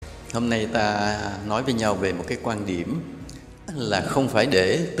Hôm nay ta nói với nhau về một cái quan điểm là không phải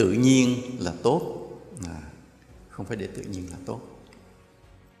để tự nhiên là tốt. Không phải để tự nhiên là tốt.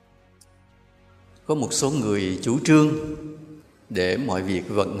 Có một số người chủ trương để mọi việc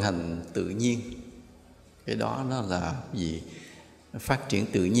vận hành tự nhiên. Cái đó nó là gì? Phát triển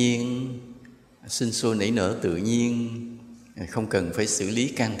tự nhiên, sinh sôi nảy nở tự nhiên, không cần phải xử lý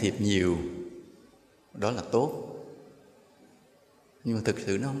can thiệp nhiều. Đó là tốt. Nhưng mà thực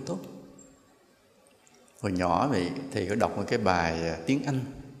sự nó không tốt. Hồi nhỏ vậy thầy có đọc một cái bài tiếng Anh,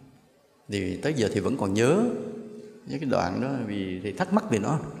 thì tới giờ thì vẫn còn nhớ cái đoạn đó vì thầy thắc mắc về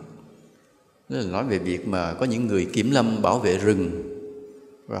nó. Đó là nói về việc mà có những người kiểm lâm bảo vệ rừng,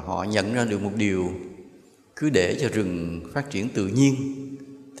 và họ nhận ra được một điều: cứ để cho rừng phát triển tự nhiên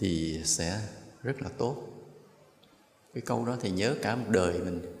thì sẽ rất là tốt. Cái câu đó thầy nhớ cả một đời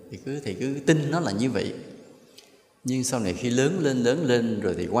mình, thầy cứ tin nó là như vậy. Nhưng sau này khi lớn lên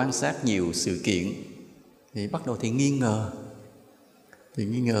rồi thì quan sát nhiều sự kiện thì bắt đầu thì nghi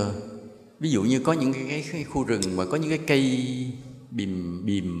ngờ. Ví dụ như có những cái khu rừng mà có những cái cây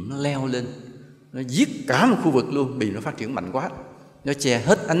bìm nó leo lên, nó giết cả một khu vực luôn. Bìm nó phát triển mạnh quá, nó che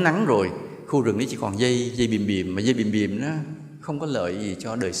hết ánh nắng rồi, khu rừng ấy chỉ còn dây bìm. Mà dây bìm nó không có lợi gì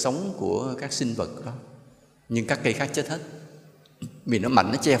cho đời sống của các sinh vật đó, nhưng các cây khác chết hết vì nó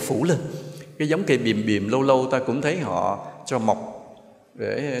mạnh, nó che phủ lên. Cái giống cây bìm lâu lâu ta cũng thấy họ cho mọc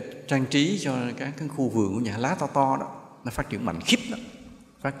để trang trí cho các cái khu vườn của nhà, lá to đó, nó phát triển mạnh khiếp đó.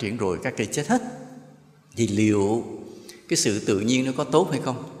 Phát triển rồi các cây chết hết. Thì liệu cái sự tự nhiên nó có tốt hay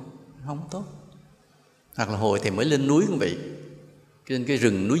không? Không tốt. Hoặc là hồi thầy mới lên núi cũng vậy, trên cái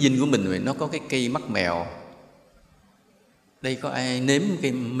rừng núi Dinh của mình vậy, nó có cái cây mắc mèo. Đây có ai nếm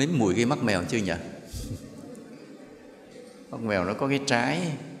mùi cây mắc mèo chưa nhỉ? Mắc mèo nó có cái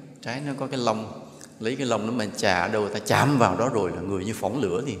trái nó có cái lông, lấy cái lông nó mà chà ở đâu ta chạm vào đó rồi là người như phỏng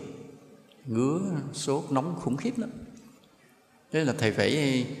lửa, thì ngứa sốt nóng khủng khiếp lắm. Thế là thầy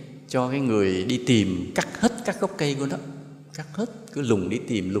phải cho cái người đi tìm cắt hết các gốc cây của nó, cắt hết, cứ lùng đi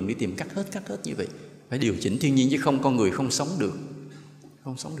tìm cắt hết như vậy. Phải điều chỉnh thiên nhiên, chứ không con người không sống được,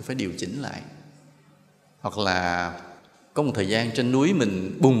 phải điều chỉnh lại. Hoặc là có một thời gian trên núi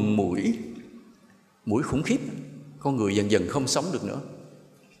mình bùng muỗi khủng khiếp, con người dần dần không sống được nữa.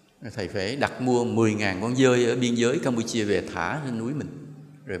 Thầy phải đặt mua 10.000 con dơi ở biên giới Campuchia về thả lên núi mình,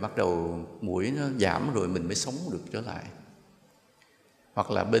 rồi bắt đầu muỗi nó giảm rồi mình mới sống được trở lại.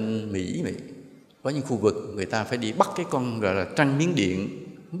 Hoặc là bên Mỹ vậy, có những khu vực người ta phải đi bắt cái con gọi là trăng miến điện.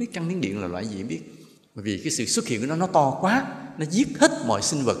 Không biết trăng miến điện là loại gì không biết, bởi vì cái sự xuất hiện của nó to quá, nó giết hết mọi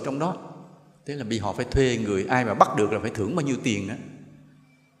sinh vật trong đó. Thế là bị họ phải thuê người, ai mà bắt được là phải thưởng bao nhiêu tiền đó.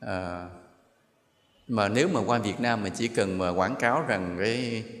 Mà nếu mà qua Việt Nam mà chỉ cần mà quảng cáo rằng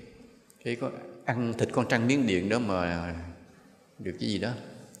cái ăn thịt con trăng miến điện đó mà được cái gì đó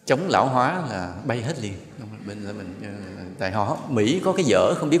chống lão hóa là bay hết liền. Bên là mình, tại họ Mỹ có cái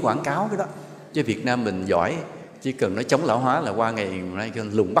dở không biết quảng cáo cái đó, chứ Việt Nam mình giỏi, chỉ cần nó chống lão hóa là qua ngày nay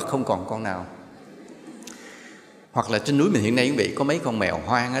lùng bắt không còn con nào. Hoặc là trên núi mình hiện nay cũng vậy, có mấy con mèo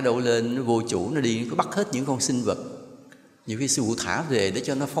hoang ở đâu lên, nó vô chủ, nó đi nó bắt hết những con sinh vật. Nhiều khi sư phụ thả về để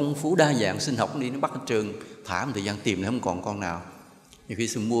cho nó phong phú đa dạng sinh học, đi nó bắt hết trơn, thả một thời gian tìm nó không còn con nào. Nhiều khi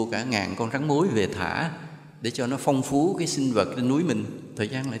sư mua cả 1000 con rắn mối về thả để cho nó phong phú cái sinh vật trên núi mình, thời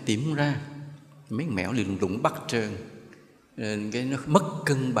gian lại tìm không ra, mấy con mèo liền lụng bắt trơn. Nên cái nó mất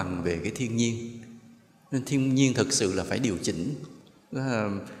cân bằng về cái thiên nhiên. Nên thiên nhiên thực sự là phải điều chỉnh.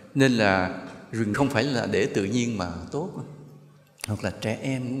 Nên là rừng không phải là để tự nhiên mà tốt. Hoặc là trẻ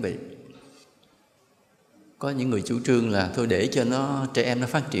em cũng vậy. Có những người chủ trương là thôi để cho trẻ em nó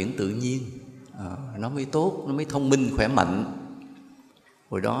phát triển tự nhiên, nó mới tốt, nó mới thông minh, khỏe mạnh.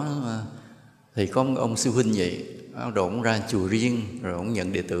 Hồi đó thì có ông sư huynh vậy, rồi ông ra chùa riêng, rồi ông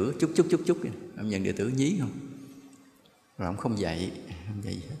nhận đệ tử chút, ông nhận đệ tử nhí không, rồi ông không dạy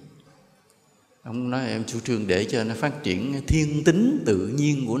gì hết. Ông nói em chủ trương để cho nó phát triển thiên tính tự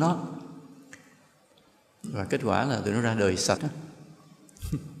nhiên của nó, và kết quả là tụi nó ra đời sạch.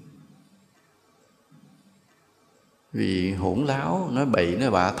 Vì hỗn láo, nói bậy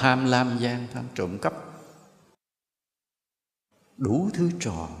nói bạ, tham lam gian, tham trộm cắp, đủ thứ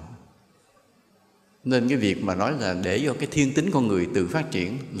trò. Nên cái việc mà nói là để cho cái thiên tính con người tự phát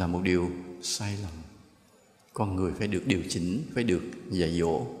triển là một điều sai lầm. Con người phải được điều chỉnh, phải được dạy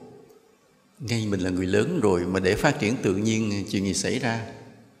dỗ. Ngay mình là người lớn rồi mà để phát triển tự nhiên, chuyện gì xảy ra?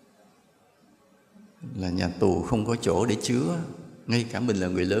 Là nhà tù không có chỗ để chứa. Ngay cả mình là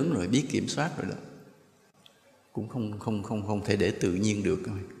người lớn rồi, biết kiểm soát rồi đó, cũng không thể để tự nhiên được.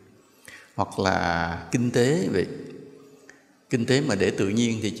 Hoặc là kinh tế vậy, kinh tế mà để tự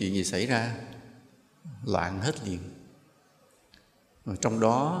nhiên thì chuyện gì xảy ra? Loạn hết liền. Trong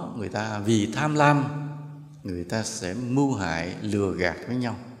đó người ta vì tham lam, người ta sẽ mưu hại, lừa gạt với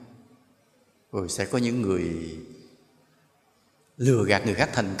nhau. Rồi sẽ có những người lừa gạt người khác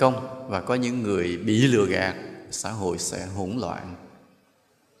thành công, và có những người bị lừa gạt, xã hội sẽ hỗn loạn.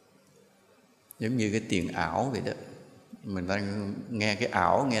 Giống như cái tiền ảo vậy đó. Mình đang nghe cái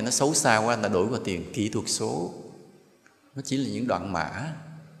ảo, nghe nó xấu xa quá, người ta đổi qua tiền kỹ thuật số. Nó chỉ là những đoạn mã,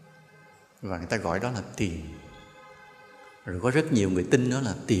 và người ta gọi đó là tiền. Rồi có rất nhiều người tin nó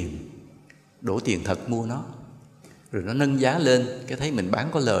là tiền, đổ tiền thật mua nó. Rồi nó nâng giá lên, cái thấy mình bán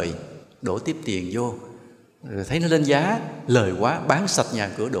có lời, đổ tiếp tiền vô. Rồi thấy nó lên giá, lời quá, bán sạch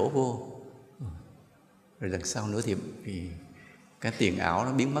nhà cửa đổ vô. Rồi lần sau nữa thì cái tiền ảo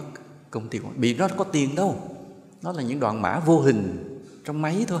nó biến mất. Công ty vì nó có tiền đâu, nó là những đoạn mã vô hình trong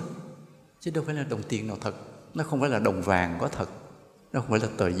máy thôi, chứ đâu phải là đồng tiền nào thật. Nó không phải là đồng vàng có thật, nó không phải là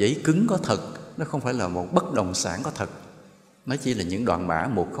tờ giấy cứng có thật, nó không phải là một bất động sản có thật. Nó chỉ là những đoạn mã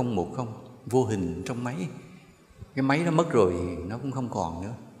 1010 vô hình trong máy. Cái máy nó mất rồi nó cũng không còn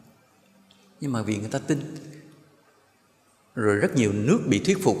nữa, nhưng mà vì người ta tin. Rồi rất nhiều nước bị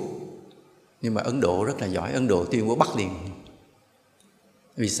thuyết phục, nhưng mà Ấn Độ rất là giỏi. Ấn Độ tuyên bố bắt liền.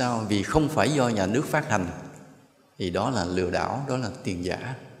 Vì sao? Vì không phải do nhà nước phát hành, thì đó là lừa đảo, đó là tiền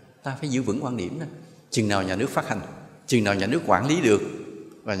giả. Ta phải giữ vững quan điểm đó. Chừng nào nhà nước phát hành, chừng nào nhà nước quản lý được,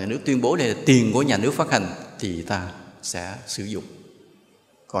 và nhà nước tuyên bố đây là tiền của nhà nước phát hành, thì ta sẽ sử dụng.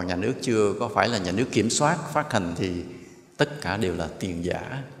 Còn nhà nước chưa có phải là nhà nước kiểm soát phát hành thì tất cả đều là tiền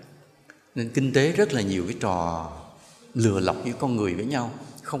giả. Nên kinh tế rất là nhiều cái trò lừa lọc với con người với nhau,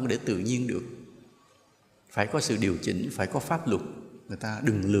 không để tự nhiên được. Phải có sự điều chỉnh, phải có pháp luật, người ta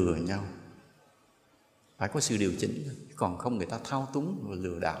đừng lừa nhau. Phải có sự điều chỉnh, còn không người ta thao túng và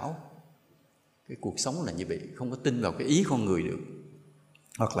lừa đảo. Cái cuộc sống là như vậy, không có tin vào cái ý con người được.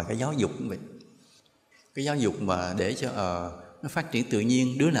 Hoặc là cái giáo dục cũng vậy. Cái giáo dục mà để cho nó phát triển tự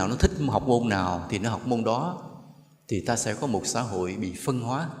nhiên, đứa nào nó thích học môn nào thì nó học môn đó, thì ta sẽ có một xã hội bị phân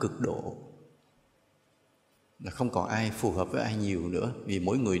hóa cực độ. Là không còn ai phù hợp với ai nhiều nữa, vì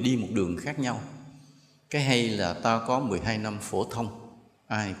mỗi người đi một đường khác nhau. Cái hay là ta có 12 năm phổ thông,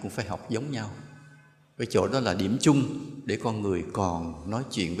 ai cũng phải học giống nhau. Cái chỗ đó là điểm chung để con người còn nói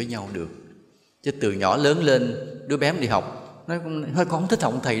chuyện với nhau được. Chứ từ nhỏ lớn lên, đứa bé đi học, nói thôi con không thích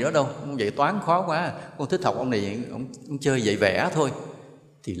học ông thầy đó đâu, ông dạy toán khó quá, con thích học ông này, ông chơi dạy vẽ thôi.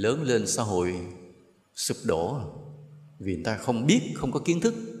 Thì lớn lên xã hội sụp đổ, vì người ta không biết, không có kiến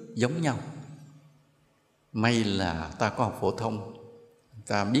thức giống nhau. May là ta có học phổ thông,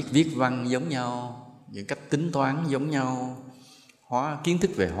 ta biết viết văn giống nhau, những cách tính toán giống nhau, kiến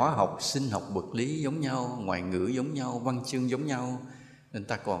thức về hóa học, sinh học, vật lý giống nhau, ngoại ngữ giống nhau, văn chương giống nhau, nên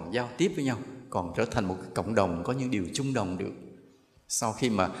ta còn giao tiếp với nhau, còn trở thành một cộng đồng có những điều chung đồng được. Sau khi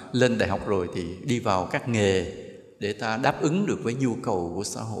mà lên đại học rồi thì đi vào các nghề để ta đáp ứng được với nhu cầu của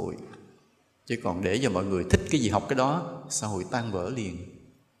xã hội. Chứ còn để cho mọi người thích cái gì học cái đó, xã hội tan vỡ liền,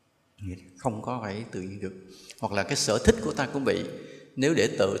 không có phải tự nhiên được. Hoặc là cái sở thích của ta cũng bị, nếu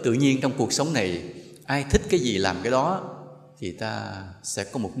để tự nhiên trong cuộc sống này, ai thích cái gì làm cái đó, thì ta sẽ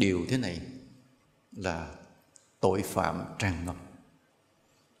có một điều thế này là tội phạm tràn ngập.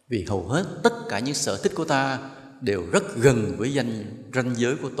 Vì hầu hết tất cả những sở thích của ta đều rất gần với ranh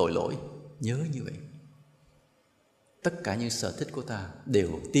giới của tội lỗi. Nhớ như vậy. Tất cả những sở thích của ta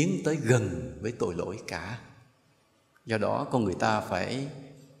đều tiến tới gần với tội lỗi cả. Do đó con người ta phải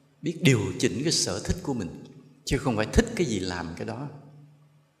biết điều chỉnh cái sở thích của mình, chứ không phải thích cái gì làm cái đó.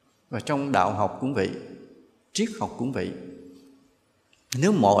 Và trong đạo học cũng vậy, triết học cũng vậy.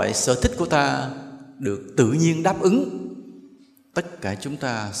 Nếu mọi sở thích của ta được tự nhiên đáp ứng, tất cả chúng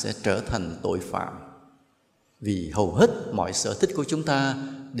ta sẽ trở thành tội phạm. Vì hầu hết mọi sở thích của chúng ta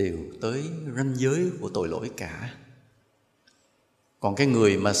đều tới ranh giới của tội lỗi cả. Còn cái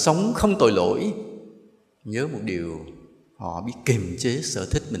người mà sống không tội lỗi, nhớ một điều, họ biết kiềm chế sở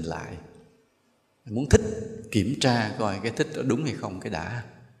thích mình lại. Muốn thích, kiểm tra coi cái thích đó đúng hay không cái đã.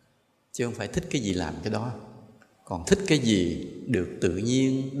 Chứ không phải thích cái gì làm cái đó. Còn thích cái gì được tự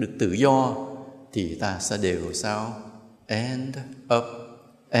nhiên, được tự do, thì ta sẽ đều sao? End up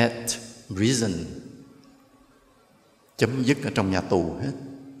at prison. Chấm dứt ở trong nhà tù hết.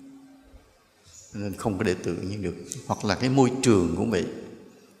 Nên không có để tự nhiên được. Hoặc là cái môi trường cũng vậy.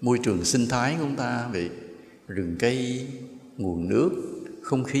 Môi trường sinh thái của chúng ta vậy. Rừng cây, nguồn nước,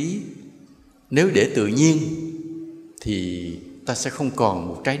 không khí. Nếu để tự nhiên thì ta sẽ không còn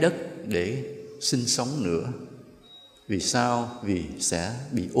một trái đất để sinh sống nữa. Vì sao? Vì sẽ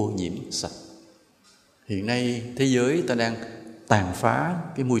bị ô nhiễm sạch. Hiện nay thế giới ta đang tàn phá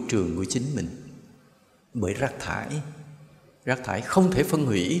cái môi trường của chính mình bởi rác thải. Rác thải không thể phân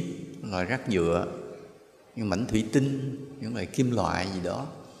hủy, loại rác nhựa, những mảnh thủy tinh, những loại kim loại gì đó.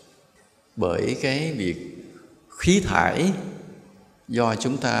 Bởi cái việc khí thải do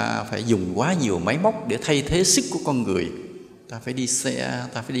chúng ta phải dùng quá nhiều máy móc để thay thế sức của con người. Ta phải đi xe,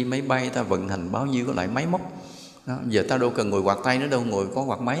 ta phải đi máy bay, ta vận hành bao nhiêu cái loại máy móc đó. Giờ ta đâu cần ngồi quạt tay nữa đâu, ngồi có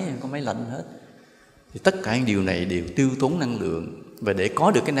quạt máy, có máy lạnh hết. Thì tất cả những điều này đều tiêu tốn năng lượng. Và để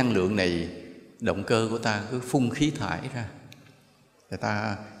có được cái năng lượng này, động cơ của ta cứ phun khí thải ra. Và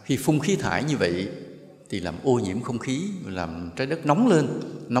ta khi phun khí thải như vậy thì làm ô nhiễm không khí, làm trái đất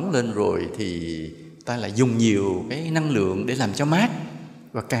nóng lên rồi thì ta lại dùng nhiều cái năng lượng để làm cho mát.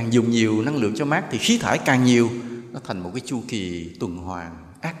 Và càng dùng nhiều năng lượng cho mát thì khí thải càng nhiều. Nó thành một cái chu kỳ tuần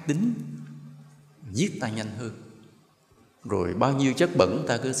hoàn ác tính, giết ta nhanh hơn. Rồi bao nhiêu chất bẩn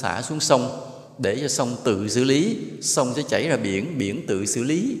ta cứ xả xuống sông, để cho sông tự xử lý, sông sẽ chảy ra biển, biển tự xử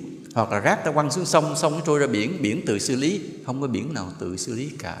lý. Hoặc là rác ta quăng xuống sông, sông nó trôi ra biển, biển tự xử lý. Không có biển nào tự xử lý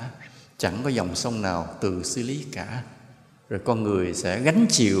cả, chẳng có dòng sông nào tự xử lý cả. Rồi con người sẽ gánh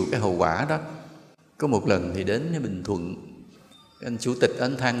chịu cái hậu quả đó. Có một lần thì đến Bình Thuận, anh chủ tịch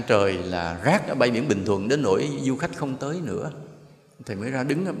anh than trời là rác ở bãi biển Bình Thuận đến nỗi du khách không tới nữa. Thầy mới ra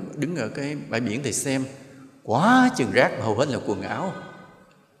đứng ở cái bãi biển thầy xem, quá chừng rác, hầu hết là quần áo.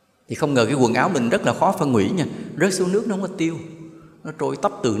 Thì không ngờ cái quần áo mình rất là khó phân hủy nha, rớt xuống nước nó không có tiêu, nó trôi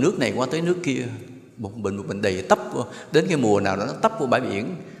tấp từ nước này qua tới nước kia, một bình đầy tấp vô. Đến cái mùa nào đó nó tấp vô bãi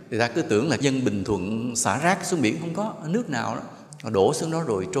biển, thì ta cứ tưởng là dân Bình Thuận xả rác xuống biển, không có nước nào đó, nó đổ xuống đó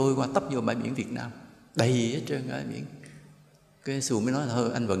rồi trôi qua tấp vô bãi biển Việt Nam, đầy hết trơn bãi biển. Cái Xu mới nói thôi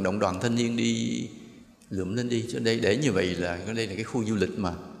anh vận động đoàn thanh niên đi lượm lên đi, cho đây để như vậy là đây là cái khu du lịch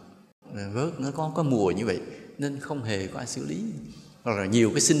mà vớt nó có mùa như vậy nên không hề có ai xử lý. Hoặc là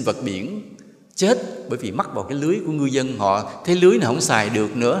nhiều cái sinh vật biển chết bởi vì mắc vào cái lưới của ngư dân, họ thấy lưới này không xài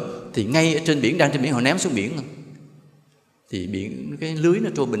được nữa thì ngay ở trên biển, đang trên biển họ ném xuống biển luôn. Thì biển cái lưới nó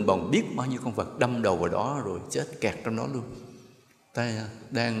trôi bình bồng, biết bao nhiêu con vật đâm đầu vào đó rồi chết kẹt trong đó luôn. Ta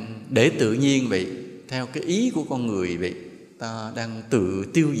đang để tự nhiên vậy, theo cái ý của con người vậy, ta đang tự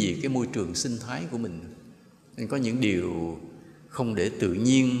tiêu diệt cái môi trường sinh thái của mình. Nên có những điều không để tự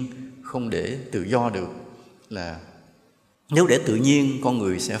nhiên, không để tự do được. Là nếu để tự nhiên, con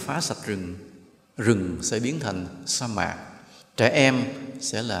người sẽ phá sạch rừng, rừng sẽ biến thành sa mạc, trẻ em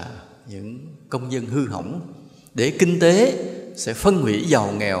sẽ là những công dân hư hỏng, để kinh tế sẽ phân hủy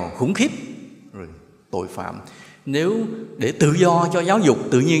giàu nghèo khủng khiếp, rồi tội phạm. Nếu để tự do cho giáo dục,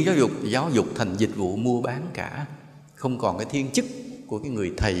 tự nhiên giáo dục thành dịch vụ mua bán cả, không còn cái thiên chức của cái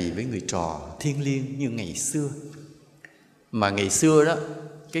người thầy với người trò thiêng liêng như ngày xưa. Mà ngày xưa đó,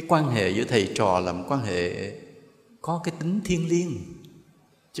 cái quan hệ giữa thầy trò là một quan hệ có cái tính thiêng liêng,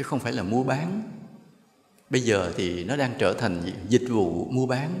 chứ không phải là mua bán. Bây giờ thì nó đang trở thành dịch vụ mua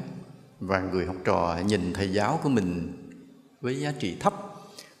bán, và người học trò nhìn thầy giáo của mình với giá trị thấp.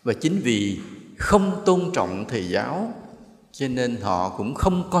 Và chính vì không tôn trọng thầy giáo, cho nên họ cũng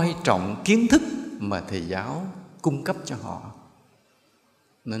không coi trọng kiến thức mà thầy giáo cung cấp cho họ.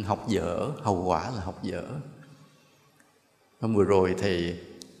 Nên học dở, hậu quả là học dở. Hôm vừa rồi thầy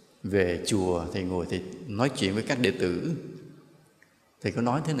về chùa, thầy ngồi thầy nói chuyện với các đệ tử. Thầy có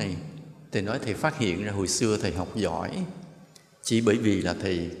nói thế này, thầy nói thầy phát hiện ra hồi xưa thầy học giỏi chỉ bởi vì là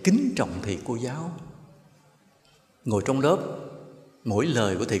thầy kính trọng thầy cô giáo. Ngồi trong lớp, mỗi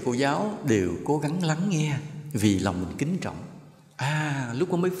lời của thầy cô giáo đều cố gắng lắng nghe vì lòng mình kính trọng.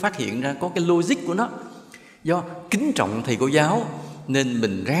 Lúc đó mới phát hiện ra có cái logic của nó. Do kính trọng thầy cô giáo nên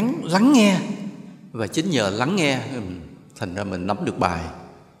mình ráng lắng nghe, và chính nhờ lắng nghe thành ra mình nắm được bài.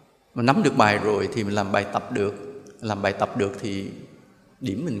 Mà nắm được bài rồi thì mình làm bài tập được. Làm bài tập được thì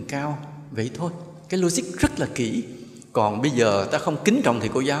điểm mình cao. Vậy thôi, cái logic rất là kỹ. Còn bây giờ ta không kính trọng thầy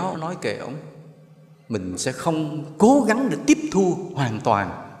cô giáo, nói kệ ổng, mình sẽ không cố gắng để tiếp thu hoàn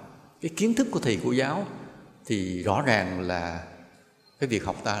toàn cái kiến thức của thầy cô giáo, thì rõ ràng là cái việc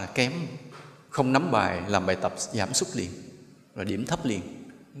học ta là kém. Không nắm bài, làm bài tập giảm sút liền, và điểm thấp liền.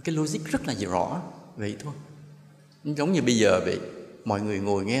 Cái logic rất là rõ. Vậy thôi. Giống như bây giờ vậy, mọi người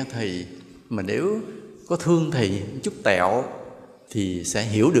ngồi nghe thầy, mà nếu có thương thầy chút tẹo thì sẽ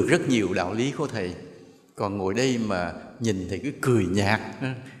hiểu được rất nhiều đạo lý của thầy. Còn ngồi đây mà nhìn thầy cứ cười nhạt,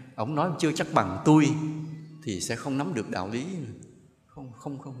 ổng nói chưa chắc bằng tôi, thì sẽ không nắm được đạo lý,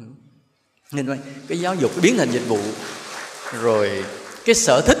 không hiểu. Nên vậy, cái giáo dục biến thành dịch vụ, rồi cái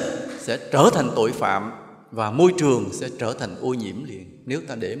sở thích sẽ trở thành tội phạm, và môi trường sẽ trở thành ô nhiễm liền, nếu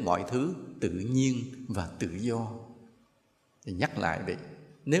ta để mọi thứ tự nhiên và tự do. Thì nhắc lại vậy,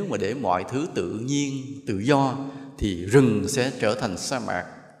 nếu mà để mọi thứ tự nhiên, tự do thì rừng sẽ trở thành sa mạc,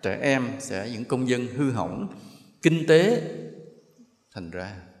 trẻ em sẽ những công dân hư hỏng, kinh tế thành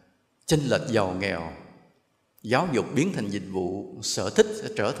ra chênh lệch giàu nghèo giáo dục biến thành dịch vụ, sở thích sẽ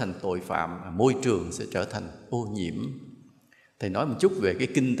trở thành tội phạm, môi trường sẽ trở thành ô nhiễm. Thầy nói một chút về cái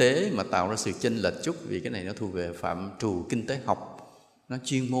kinh tế mà tạo ra sự chênh lệch chút, vì cái này nó thuộc về phạm trù kinh tế học, nó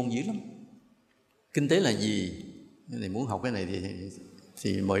chuyên môn dữ lắm. Kinh tế là gì? Nếu muốn học cái này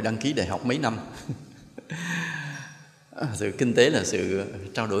thì mời đăng ký đại học mấy năm. Sự kinh tế là sự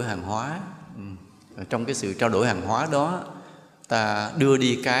trao đổi hàng hóa. Trong cái sự trao đổi hàng hóa đó, ta đưa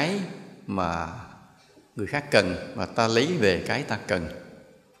đi cái mà người khác cần và ta lấy về cái ta cần,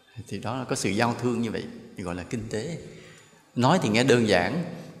 thì đó là có sự giao thương như vậy, thì gọi là kinh tế. Nói thì nghe đơn giản,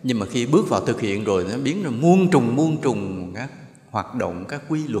 nhưng mà khi bước vào thực hiện rồi nó biến ra muôn trùng các hoạt động, các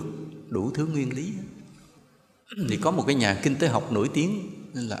quy luật, đủ thứ nguyên lý. Thì có một cái nhà kinh tế học nổi tiếng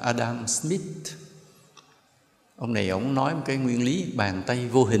nên là Adam Smith. Ông này ông nói một cái nguyên lý bàn tay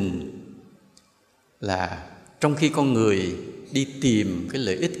vô hình, là trong khi con người đi tìm cái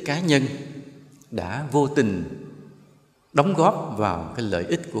lợi ích cá nhân, đã vô tình đóng góp vào cái lợi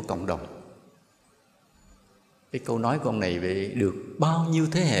ích của cộng đồng. Cái câu nói của ông này về được bao nhiêu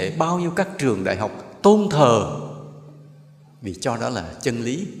thế hệ, bao nhiêu các trường đại học tôn thờ, vì cho đó là chân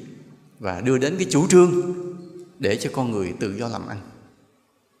lý và đưa đến cái chủ trương để cho con người tự do làm ăn.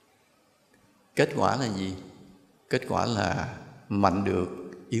 Kết quả là gì? Kết quả là mạnh được,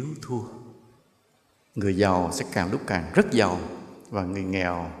 yếu thua. Người giàu sẽ càng lúc càng rất giàu và người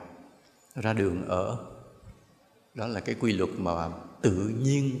nghèo ra đường ở. Đó là cái quy luật mà tự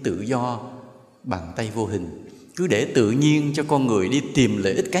nhiên, tự do, bàn tay vô hình. Cứ để tự nhiên cho con người đi tìm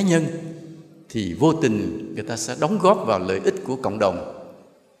lợi ích cá nhân, thì vô tình người ta sẽ đóng góp vào lợi ích của cộng đồng.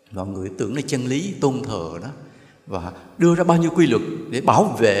 Mọi người tưởng là chân lý, tôn thờ đó, và đưa ra bao nhiêu quy luật để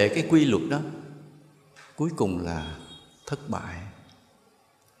bảo vệ cái quy luật đó. Cuối cùng là thất bại.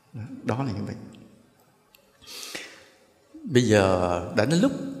 Đó là như vậy. Bây giờ đã đến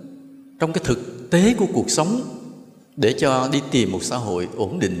lúc trong cái thực tế của cuộc sống, để cho đi tìm một xã hội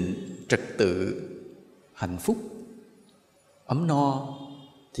ổn định, trật tự, hạnh phúc, ấm no,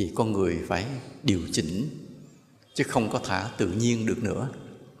 thì con người phải điều chỉnh, chứ không có thả tự nhiên được nữa.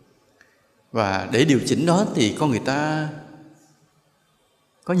 Và để điều chỉnh đó thì con người ta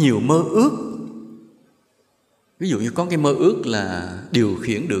có nhiều mơ ước. Ví dụ như có cái mơ ước là điều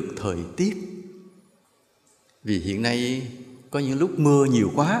khiển được thời tiết. Vì hiện nay có những lúc mưa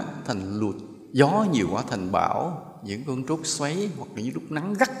nhiều quá thành lụt, gió nhiều quá thành bão, những cơn trút xoáy, hoặc là những lúc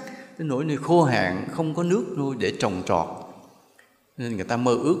nắng gắt đến nỗi nơi khô hạn, không có nước nuôi để trồng trọt. Nên người ta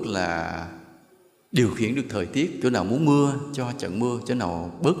mơ ước là điều khiển được thời tiết, chỗ nào muốn mưa cho trận mưa, chỗ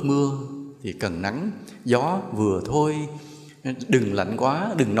nào bớt mưa thì cần nắng, gió vừa thôi, đừng lạnh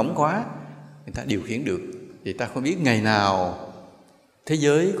quá, đừng nóng quá, người ta điều khiển được. Thì ta không biết ngày nào thế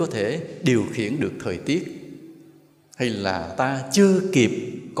giới có thể điều khiển được thời tiết, hay là ta chưa kịp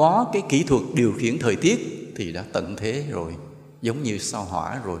có cái kỹ thuật điều khiển thời tiết thì đã tận thế rồi, giống như sao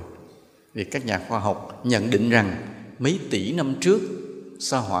Hỏa rồi. Vì các nhà khoa học nhận định rằng mấy tỷ năm trước,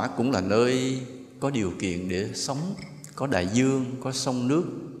 sao Hỏa cũng là nơi có điều kiện để sống, có đại dương, có sông nước,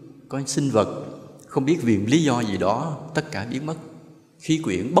 có sinh vật. Không biết vì lý do gì đó tất cả biến mất. Khí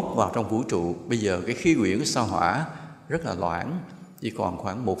quyển bốc vào trong vũ trụ. Bây giờ cái khí quyển của sao Hỏa rất là loãng, chỉ còn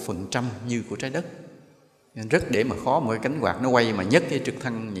khoảng 1% như của trái đất. Nên rất để mà khó, một cái cánh quạt nó quay mà nhấc cái trực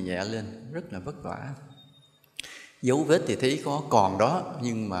thăng nhẹ nhẹ lên, rất là vất vả. Dấu vết thì thấy có còn đó,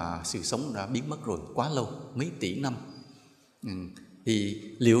 nhưng mà sự sống đã biến mất rồi, quá lâu, mấy tỷ năm. Thì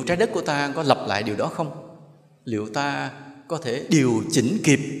liệu trái đất của ta có lặp lại điều đó không? Liệu ta có thể điều chỉnh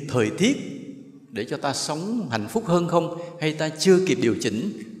kịp thời tiết để cho ta sống hạnh phúc hơn không? Hay ta chưa kịp điều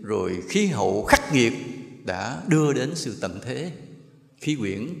chỉnh rồi khí hậu khắc nghiệt đã đưa đến sự tận thế, khí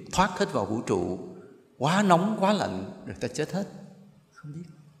quyển thoát hết vào vũ trụ, quá nóng, quá lạnh, rồi ta chết hết? Không biết.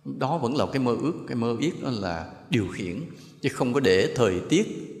 Đó vẫn là cái mơ ước. Cái mơ ước đó là điều khiển, chứ không có để thời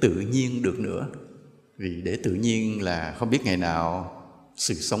tiết tự nhiên được nữa. Vì để tự nhiên là không biết ngày nào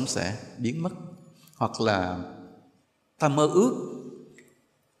sự sống sẽ biến mất. Hoặc là ta mơ ước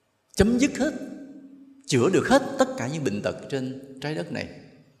chấm dứt hết, chữa được hết tất cả những bệnh tật trên trái đất này.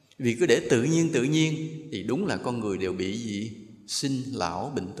 Vì cứ để tự nhiên thì đúng là con người đều bị gì? Sinh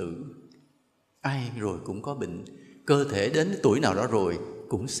lão bệnh tử. Ai rồi cũng có bệnh. Cơ thể đến tuổi nào đó rồi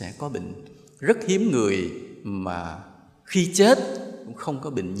cũng sẽ có bệnh. Rất hiếm người mà khi chết cũng không có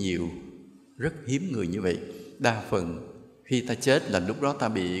bệnh nhiều. Rất hiếm người như vậy. Đa phần khi ta chết là lúc đó ta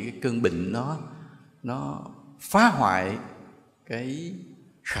bị cái cơn bệnh nó phá hoại cái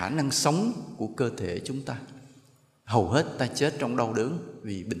khả năng sống của cơ thể chúng ta. Hầu hết ta chết trong đau đớn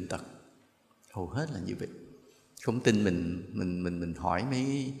vì bệnh tật. Hầu hết là như vậy. Không tin mình hỏi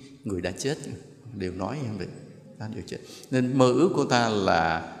mấy người đã chết, đều nói như vậy, ta đều chết. Nên mơ ước của ta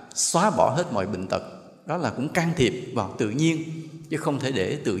là xóa bỏ hết mọi bệnh tật, Đó là cũng can thiệp vào tự nhiên, chứ không thể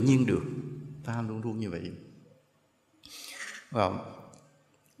để tự nhiên được. Ta luôn luôn như vậy. Và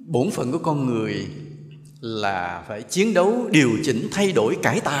bổn phận của con người là phải chiến đấu, điều chỉnh, thay đổi,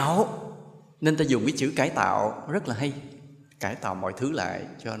 cải tạo. Nên ta dùng cái chữ cải tạo rất là hay. Cải tạo mọi thứ lại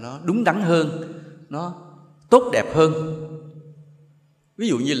cho nó đúng đắn hơn, nó tốt đẹp hơn. Ví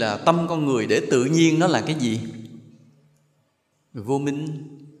dụ như là tâm con người để tự nhiên nó là cái gì? Vô minh,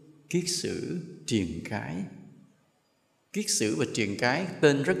 kiết sử, triền cái. Kiết sử và triền cái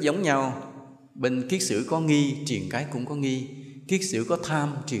tên rất giống nhau. Bên kiết sử có nghi, triền cái cũng có nghi. Kiết sử có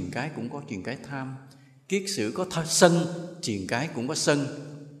tham, triền cái cũng có triền cái tham. Kiết sử có sân, triền cái cũng có sân.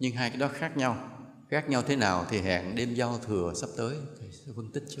 Nhưng hai cái đó khác nhau. Khác nhau thế nào thì hẹn đêm giao thừa sắp tới thầy sẽ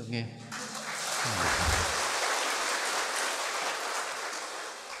phân tích cho nghe.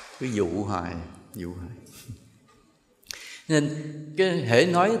 Cứ dụ hoài. Nên cái hễ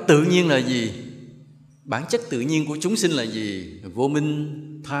nói tự nhiên là gì? Bản chất tự nhiên của chúng sinh là gì? Vô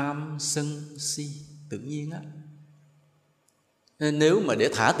minh, tham, sân, si. Tự nhiên á. Nên nếu mà để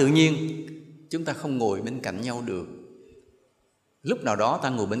thả tự nhiên, chúng ta không ngồi bên cạnh nhau được. Lúc nào đó ta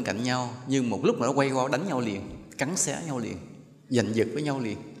ngồi bên cạnh nhau, nhưng một lúc nào đó quay qua đánh nhau liền, cắn xé nhau liền, giành giật với nhau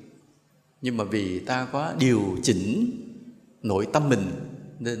liền. Nhưng mà vì ta có điều chỉnh nội tâm mình,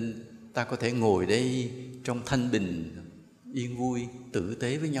 nên ta có thể ngồi đây trong thanh bình, yên vui, tử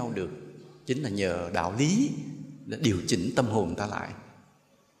tế với nhau được. Chính là nhờ đạo lý đã điều chỉnh tâm hồn ta lại.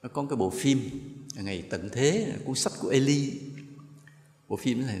 Nó có cái bộ phim Ngày Tận Thế, cuốn sách của Eli. Bộ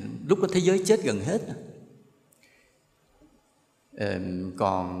phim này lúc đó thế giới chết gần hết,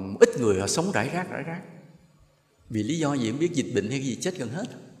 còn ít người họ sống rải rác. Vì lý do gì không biết, dịch bệnh hay gì chết gần hết.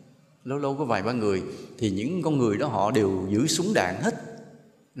 Lâu lâu có vài ba người, thì những con người đó họ đều giữ súng đạn hết.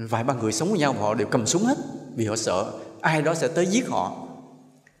 Vài ba người sống với nhau họ đều cầm súng hết, vì họ sợ ai đó sẽ tới giết họ.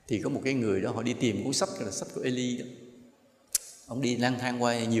 Thì có một cái người đó họ đi tìm cuốn sách, là sách của Eli đó. Ông đi lang thang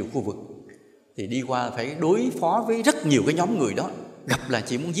qua nhiều khu vực, thì đi qua phải đối phó với rất nhiều cái nhóm người đó. Gặp là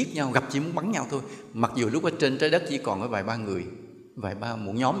chỉ muốn giết nhau, gặp chỉ muốn bắn nhau thôi. Mặc dù lúc ở trên trái đất chỉ còn có vài ba người,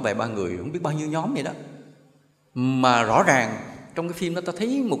 một nhóm vài ba người, không biết bao nhiêu nhóm vậy đó. Mà rõ ràng trong cái phim đó ta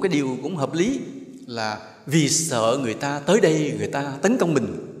thấy một cái điều cũng hợp lý, là vì sợ người ta tới đây người ta tấn công mình,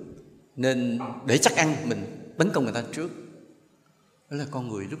 nên để chắc ăn mình tấn công người ta trước. Đó là con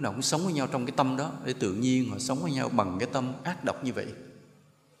người lúc nào cũng sống với nhau trong cái tâm đó, để tự nhiên họ sống với nhau bằng cái tâm ác độc như vậy.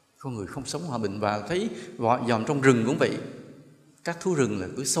 Con người không sống hòa bình. Và thấy dòm trong rừng cũng vậy, các thú rừng là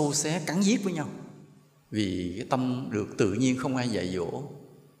cứ sâu xé cắn giết với nhau, vì cái tâm được tự nhiên không ai dạy dỗ.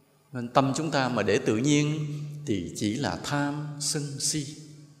 Nên tâm chúng ta mà để tự nhiên thì chỉ là tham, sân, si.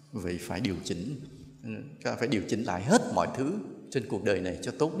 Vậy phải điều chỉnh. Phải điều chỉnh lại hết mọi thứ trên cuộc đời này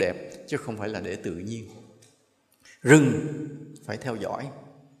cho tốt đẹp, chứ không phải là để tự nhiên. Rừng phải theo dõi,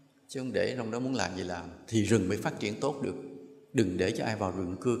 chứ không để trong đó muốn làm gì làm, thì rừng mới phát triển tốt được. Đừng để cho ai vào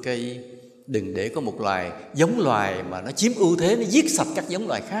rừng cưa cây. Đừng để có một giống loài mà nó chiếm ưu thế, nó giết sạch các giống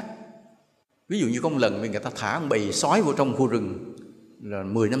loài khác. Ví dụ như có một lần người ta thả một bầy sói vào trong khu rừng, là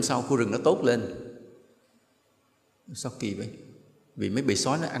 10 năm sau khu rừng nó tốt lên. Sao kỳ vậy? Vì mấy bầy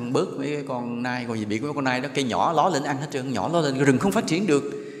sói nó ăn bớt mấy cái con nai, còn gì bị mấy con nai đó cây nhỏ ló lên ăn hết trơn, nhỏ ló lên, cái rừng không phát triển được.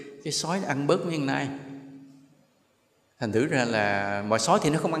 Cái sói nó ăn bớt mấy con nai. Thành thử ra là mọi sói thì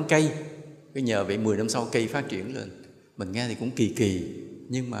nó không ăn cây. Cái nhờ vậy 10 năm sau cây phát triển lên. Mình nghe thì cũng kỳ,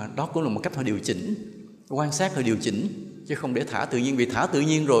 nhưng mà đó cũng là một cách họ điều chỉnh, quan sát họ điều chỉnh, chứ không để thả tự nhiên. Vì thả tự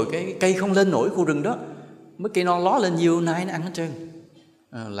nhiên rồi cái cây không lên nổi khu rừng đó, mấy cây non ló lên nhiều nai nó ăn hết trơn.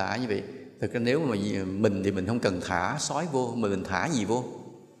 Lạ như vậy. Thực ra nếu mà mình thì mình không cần thả sói vô, mà mình thả gì vô?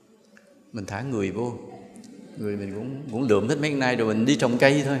 Mình thả người vô. Người mình cũng lượm hết mấy con nai rồi mình đi trồng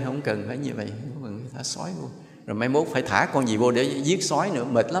cây thôi, không cần phải như vậy, không cần thả sói vô. Rồi mai mốt phải thả con gì vô để giết sói nữa,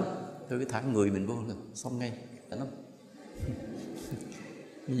 mệt lắm. Thôi cứ thả người mình vô là xong ngay, đã lắm.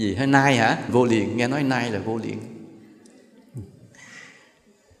 Cái gì hay nai hả? Vô liền, nghe nói nai là vô liền.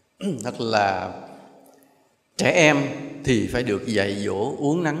 Thật là trẻ em thì phải được dạy dỗ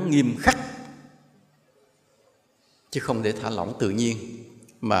uốn nắn nghiêm khắc, chứ không để thả lỏng tự nhiên.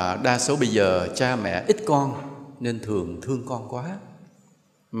 Mà đa số bây giờ cha mẹ ít con nên thường thương con quá.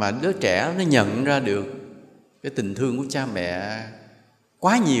 Mà đứa trẻ nó nhận ra được cái tình thương của cha mẹ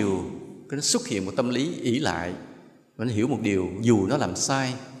quá nhiều, cái nó xuất hiện một tâm lý ỷ lại. Và nó hiểu một điều, dù nó làm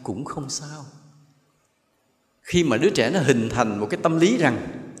sai cũng không sao. Khi mà đứa trẻ nó hình thành một cái tâm lý rằng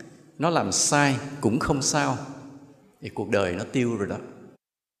nó làm sai cũng không sao, thì cuộc đời nó tiêu rồi đó.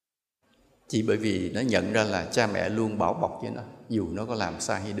 Chỉ bởi vì nó nhận ra là cha mẹ luôn bảo bọc cho nó, dù nó có làm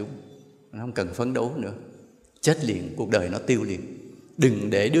sai hay đúng, nó không cần phấn đấu nữa. Chết liền, cuộc đời nó tiêu liền. Đừng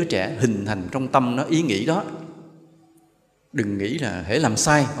để đứa trẻ hình thành trong tâm nó ý nghĩ đó. Đừng nghĩ là hễ làm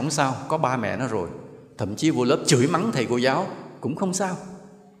sai không sao, có ba mẹ nó rồi. thậm chí vô lớp chửi mắng thầy cô giáo cũng không sao,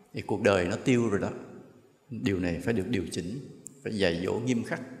 thì cuộc đời nó tiêu rồi đó. Điều này phải được điều chỉnh, phải dạy dỗ nghiêm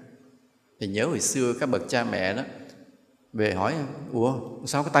khắc. Thì nhớ hồi xưa các bậc cha mẹ đó về hỏi: ủa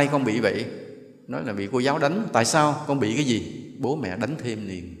sao cái tay con bị vậy? Nói là bị cô giáo đánh. Tại sao? Con bị cái gì? Bố mẹ đánh thêm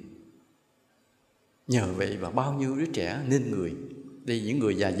liền. Nhờ vậy mà bao nhiêu đứa trẻ nên người. Đây những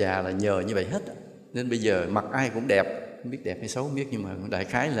người già già là nhờ như vậy hết. Nên bây giờ mặt ai cũng đẹp, không biết đẹp hay xấu không biết, nhưng mà đại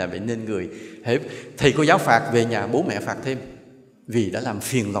khái là bị nên người. Thầy cô giáo phạt, về nhà bố mẹ phạt thêm, vì đã làm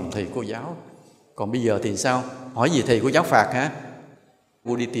phiền lòng thầy cô giáo. Còn bây giờ thì sao? Hỏi gì thầy cô giáo phạt hả?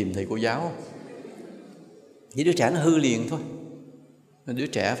 Vô đi tìm thầy cô giáo. Những đứa trẻ nó hư liền thôi. Nên đứa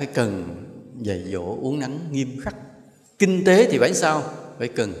trẻ phải cần dạy dỗ uốn nắn nghiêm khắc. Kinh tế thì phải sao? Phải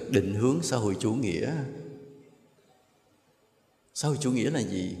cần định hướng xã hội chủ nghĩa. Xã hội chủ nghĩa là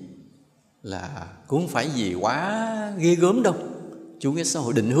gì? Là cũng không phải gì quá ghê gớm đâu. Chủ nghĩa xã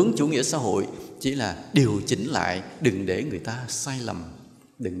hội, định hướng chủ nghĩa xã hội chỉ là điều chỉnh lại, đừng để người ta sai lầm,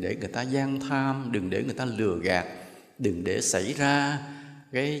 đừng để người ta gian tham, đừng để người ta lừa gạt, đừng để xảy ra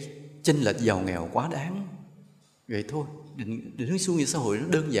cái chênh lệch giàu nghèo quá đáng. Vậy thôi. Định hướng chủ nghĩa xã hội nó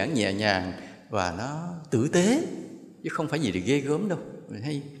đơn giản nhẹ nhàng và nó tử tế, chứ không phải gì để ghê gớm đâu.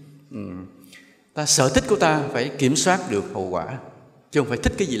 Hay sở thích của ta phải kiểm soát được hậu quả, chứ không phải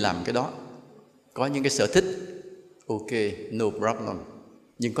thích cái gì làm cái đó. Có những cái sở thích ok, no problem,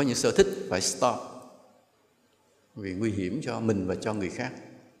 nhưng có những sở thích phải stop, vì nguy hiểm cho mình và cho người khác.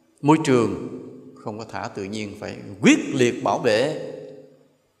 Môi trường không có thả tự nhiên, phải quyết liệt bảo vệ.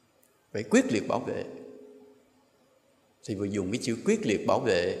 Phải quyết liệt bảo vệ. Thì vừa dùng cái chữ quyết liệt bảo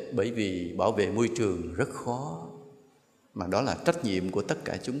vệ, bởi vì bảo vệ môi trường rất khó, mà đó là trách nhiệm của tất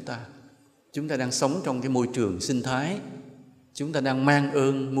cả chúng ta. Chúng ta đang sống trong cái môi trường sinh thái, chúng ta đang mang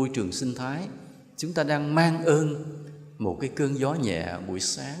ơn môi trường sinh thái, chúng ta đang mang ơn một cái cơn gió nhẹ buổi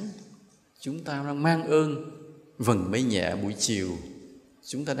sáng, chúng ta đang mang ơn vầng mây nhẹ buổi chiều,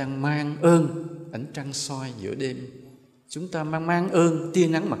 chúng ta đang mang ơn ánh trăng soi giữa đêm, chúng ta mang ơn tia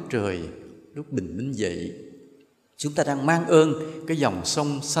nắng mặt trời lúc bình minh dậy, chúng ta đang mang ơn cái dòng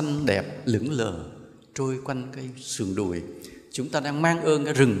sông xanh đẹp lững lờ trôi quanh cái sườn đồi, chúng ta đang mang ơn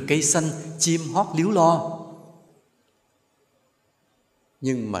cái rừng cây xanh chim hót líu lo.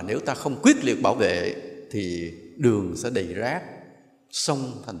 Nhưng mà nếu ta không quyết liệt bảo vệ thì đường sẽ đầy rác,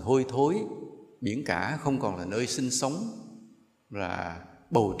 sông thành hôi thối, biển cả không còn là nơi sinh sống, và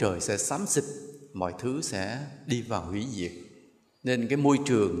bầu trời sẽ xám xịt, mọi thứ sẽ đi vào hủy diệt. Nên cái môi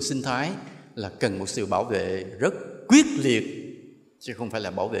trường sinh thái là cần một sự bảo vệ rất quyết liệt, chứ không phải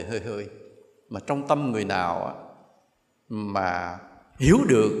là bảo vệ hơi hơi. Mà trong tâm người nào mà hiểu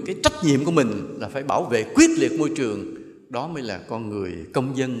được cái trách nhiệm của mình là phải bảo vệ quyết liệt môi trường, đó mới là con người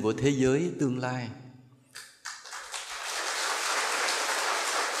công dân của thế giới tương lai.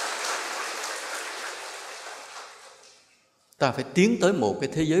 Ta phải tiến tới một cái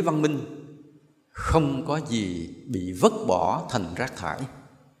thế giới văn minh, không có gì bị vứt bỏ thành rác thải.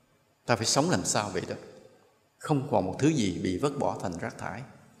 Ta phải sống làm sao vậy đó? Không còn một thứ gì bị vứt bỏ thành rác thải.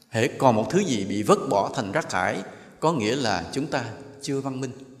 Hễ còn một thứ gì bị vứt bỏ thành rác thải, có nghĩa là chúng ta chưa văn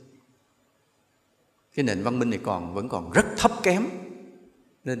minh. Cái nền văn minh này vẫn còn rất thấp kém,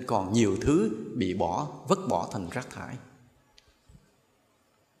 nên còn nhiều thứ bị vứt bỏ thành rác thải.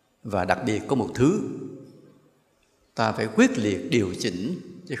 Và đặc biệt có một thứ ta phải quyết liệt điều chỉnh,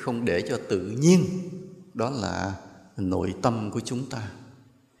 chứ không để cho tự nhiên, đó là nội tâm của chúng ta.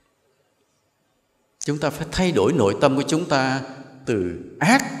 Chúng ta phải thay đổi nội tâm của chúng ta từ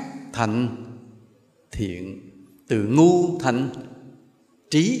ác thành thiện, từ ngu thành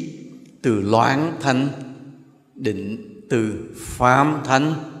trí, từ loạn thành định, từ phàm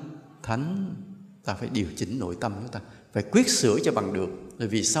thành thánh. Ta phải điều chỉnh nội tâm chúng ta, phải quyết sửa cho bằng được. Bởi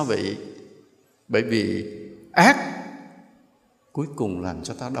vì sao vậy? Bởi vì ác cuối cùng làm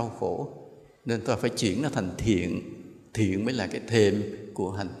cho ta đau khổ, nên ta phải chuyển nó thành thiện. Thiện mới là cái thềm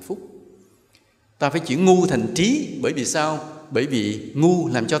của hạnh phúc. Ta phải chuyển ngu thành trí. Bởi vì sao? Bởi vì ngu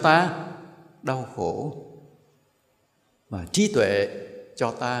làm cho ta đau khổ, mà trí tuệ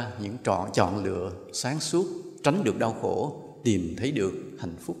cho ta những chọn lựa sáng suốt, tránh được đau khổ, tìm thấy được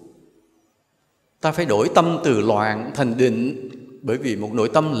hạnh phúc. Ta phải đổi tâm từ loạn thành định, bởi vì một nội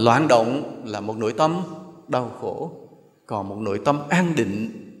tâm loạn động là một nội tâm đau khổ, còn một nội tâm an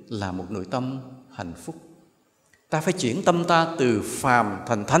định là một nội tâm hạnh phúc. Ta phải chuyển tâm ta từ phàm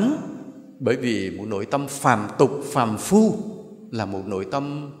thành thánh, bởi vì một nội tâm phàm tục, phàm phu là một nội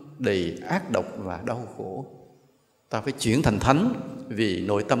tâm đầy ác độc và đau khổ. Ta phải chuyển thành thánh, vì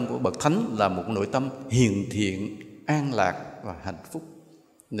nội tâm của bậc thánh là một nội tâm hiền thiện, an lạc và hạnh phúc.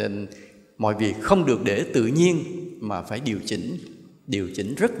 Nên mọi việc không được để tự nhiên mà phải điều chỉnh. điều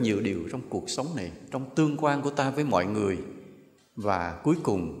chỉnh rất nhiều điều trong cuộc sống này, trong tương quan của ta với mọi người. Và cuối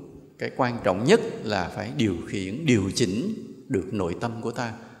cùng, cái quan trọng nhất là phải điều khiển, điều chỉnh được nội tâm của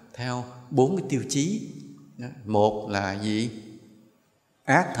ta theo 4 cái tiêu chí. Một là gì?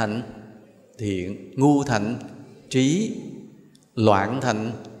 Ác thành thiện, ngu thành trí, loạn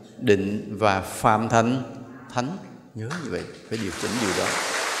thành định và phàm thành thánh. Nhớ như vậy, phải điều chỉnh điều đó.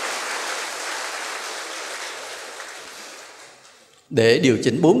 Để điều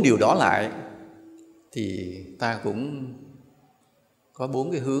chỉnh 4 điều đó lại thì ta cũng có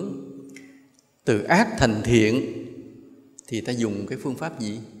 4 cái hướng. Từ ác thành thiện thì ta dùng cái phương pháp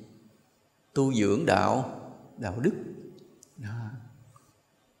gì? Tu dưỡng đạo đức. Đó.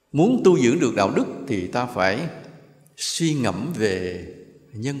 Muốn tu dưỡng được đạo đức thì ta phải suy ngẫm về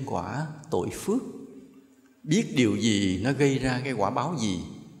nhân quả tội phước. Biết điều gì nó gây ra cái quả báo gì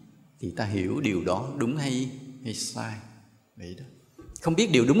thì ta hiểu điều đó đúng hay sai. Vậy đó. Không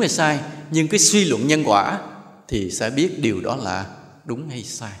biết điều đúng hay sai, nhưng cái suy luận nhân quả thì sẽ biết điều đó là đúng hay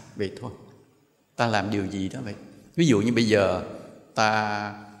sai. Vậy thôi. Ta làm điều gì đó vậy. Ví dụ như bây giờ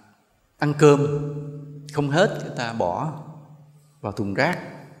ta ăn cơm không hết, ta bỏ vào thùng rác,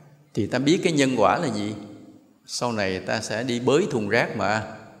 thì ta biết cái nhân quả là gì? Sau này ta sẽ đi bới thùng rác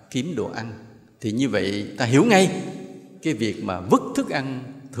mà kiếm đồ ăn. Thì như vậy ta hiểu ngay cái việc mà vứt thức ăn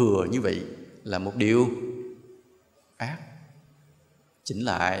thừa như vậy là một điều ác. Chỉnh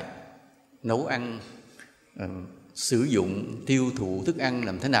lại, nấu ăn, sử dụng, tiêu thụ thức ăn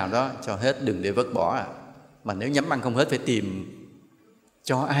làm thế nào đó cho hết, đừng để vứt bỏ. Mà nếu nhắm ăn không hết phải tìm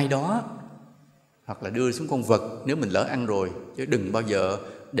cho ai đó, hoặc là đưa xuống con vật nếu mình lỡ ăn rồi, chứ đừng bao giờ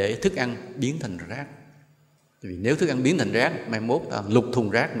để thức ăn biến thành rác. Vì nếu thức ăn biến thành rác, mai mốt ta lục thùng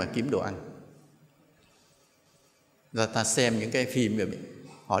rác mà kiếm đồ ăn. Rồi ta xem những cái phim rồi,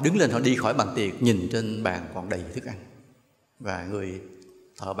 họ đứng lên họ đi khỏi bàn tiệc, nhìn trên bàn còn đầy thức ăn, và người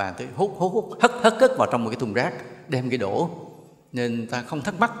thợ bàn tới hút hất cất vào trong một cái thùng rác, đem cái đổ. Nên ta không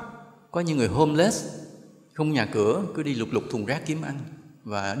thắc mắc có những người homeless không nhà cửa cứ đi lục thùng rác kiếm ăn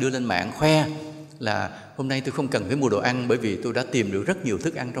và đưa lên mạng khoe là hôm nay tôi không cần phải mua đồ ăn bởi vì tôi đã tìm được rất nhiều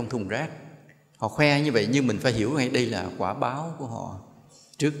thức ăn trong thùng rác. Họ khoe như vậy nhưng mình phải hiểu ngay đây là quả báo của họ.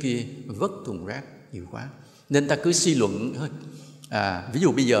 Trước kia vứt thùng rác nhiều quá. Nên ta cứ suy luận thôi. Ví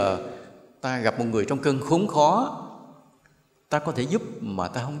dụ bây giờ ta gặp một người trong cơn khốn khó, ta có thể giúp mà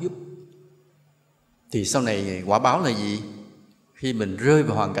ta không giúp, thì sau này quả báo là gì? Khi mình rơi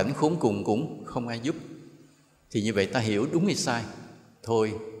vào hoàn cảnh khốn cùng cũng không ai giúp. Thì như vậy ta hiểu đúng hay sai?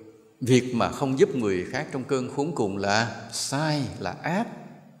 Thôi, việc mà không giúp người khác trong cơn khốn cùng là sai, là ác,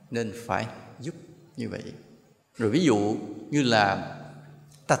 nên phải giúp như vậy. Rồi ví dụ như là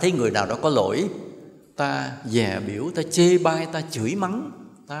ta thấy người nào đó có lỗi, ta dè biểu, ta chê bai, ta chửi mắng,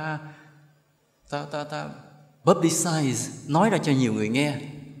 ta publicize, nói ra cho nhiều người nghe,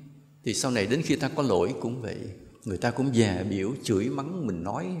 thì sau này đến khi ta có lỗi cũng vậy, người ta cũng dè biểu, chửi mắng mình,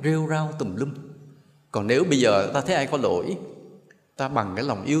 nói rêu rao tùm lum. Còn nếu bây giờ ta thấy ai có lỗi, ta bằng cái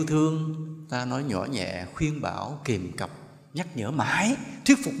lòng yêu thương, ta nói nhỏ nhẹ, khuyên bảo, kìm cặp, nhắc nhở mãi,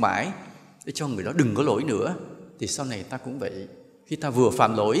 thuyết phục mãi để cho người đó đừng có lỗi nữa, thì sau này ta cũng vậy. Khi ta vừa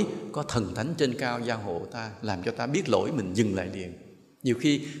phạm lỗi, có thần thánh trên cao gia hộ ta, làm cho ta biết lỗi mình dừng lại liền. Nhiều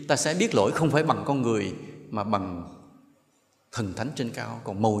khi ta sẽ biết lỗi không phải bằng con người mà bằng thần thánh trên cao,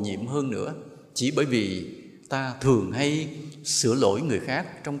 còn mầu nhiệm hơn nữa. Chỉ bởi vì ta thường hay sửa lỗi người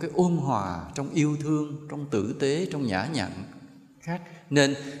khác trong cái ôn hòa, trong yêu thương, trong tử tế, trong nhã nhặn khác.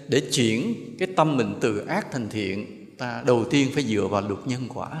 Nên để chuyển cái tâm mình từ ác thành thiện, ta đầu tiên phải dựa vào luật nhân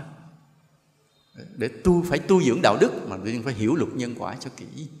quả. Để phải tu dưỡng đạo đức mà tiên phải hiểu luật nhân quả cho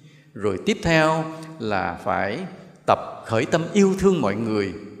kỹ. Rồi tiếp theo là phải tập khởi tâm yêu thương mọi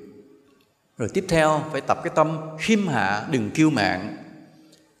người. Rồi tiếp theo phải tập cái tâm khiêm hạ, đừng kiêu mạn.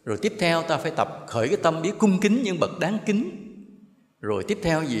 Rồi tiếp theo ta phải tập khởi cái tâm biết cung kính những bậc đáng kính. Rồi tiếp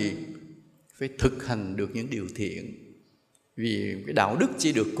theo gì? Phải thực hành được những điều thiện. Vì cái đạo đức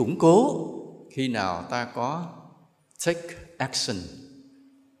chỉ được củng cố khi nào ta có take action,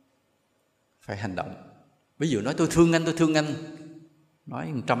 phải hành động. Ví dụ nói tôi thương anh,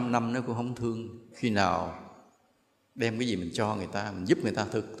 nói 100 năm nó cũng không thương. Khi nào đem cái gì mình cho người ta, mình giúp người ta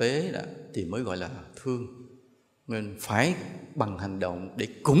thực tế đó, thì mới gọi là thương. Nên phải bằng hành động để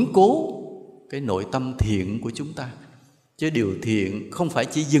củng cố cái nội tâm thiện của chúng ta. Chứ điều thiện không phải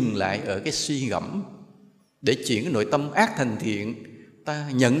chỉ dừng lại ở cái suy ngẫm. Để chuyển cái nội tâm ác thành thiện, ta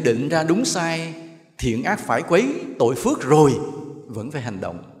nhận định ra đúng sai, thiện ác phải quấy, tội phước rồi, vẫn phải hành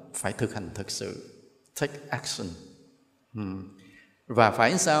động, phải thực hành thực sự, take action. Và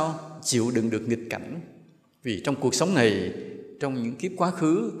phải sao? Chịu đựng được nghịch cảnh. Vì trong cuộc sống này, trong những kiếp quá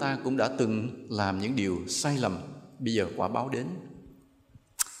khứ, ta cũng đã từng làm những điều sai lầm. Bây giờ quả báo đến,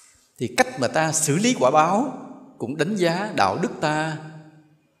 thì cách mà ta xử lý quả báo cũng đánh giá đạo đức ta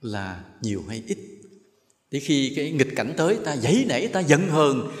là nhiều hay ít. Thì khi cái nghịch cảnh tới, ta giãy nảy, ta giận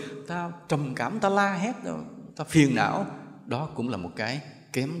hờn, ta trầm cảm, ta la hét, ta phiền não, đó cũng là một cái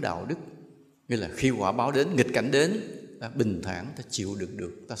kém đạo đức. Nghĩa là khi quả báo đến, nghịch cảnh đến, ta bình thản, ta chịu đựng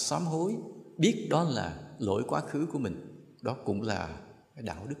được, ta sám hối, biết đó là lỗi quá khứ của mình, đó cũng là cái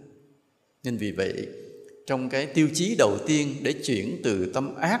đạo đức. Nên vì vậy, trong cái tiêu chí đầu tiên để chuyển từ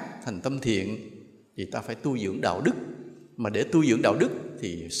tâm ác thành tâm thiện thì ta phải tu dưỡng đạo đức. Mà để tu dưỡng đạo đức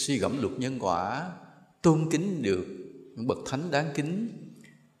thì suy gẫm luật nhân quả, tôn kính được những bậc thánh đáng kính,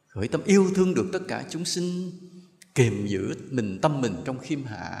 khởi tâm yêu thương được tất cả chúng sinh, kiềm giữ tâm mình trong khiêm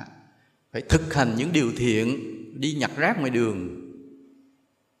hạ, phải thực hành những điều thiện, đi nhặt rác ngoài đường,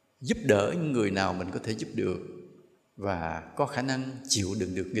 giúp đỡ những người nào mình có thể giúp được, và có khả năng chịu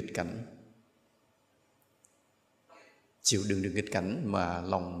đựng được nghịch cảnh. Chịu đựng được nghịch cảnh mà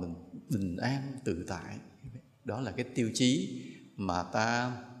lòng mình bình an, tự tại. Đó là cái tiêu chí mà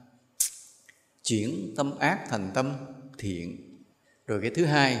ta chuyển tâm ác thành tâm thiện. Rồi cái thứ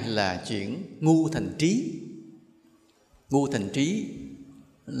hai là chuyển ngu thành trí. Ngu thành trí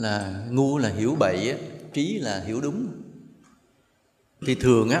là ngu là hiểu bậy, trí là hiểu đúng. Thì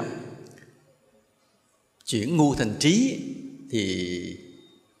thường á, chuyển ngu thành trí thì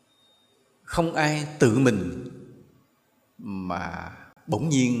không ai tự mình mà bỗng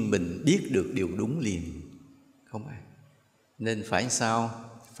nhiên mình biết được điều đúng liền, không ai. Nên phải sao?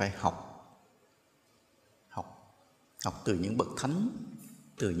 Phải học từ những bậc thánh,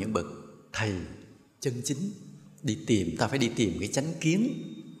 từ những bậc thầy chân chính. Đi tìm, ta phải đi tìm cái chánh kiến,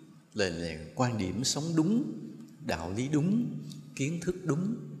 là quan điểm sống đúng, đạo lý đúng, kiến thức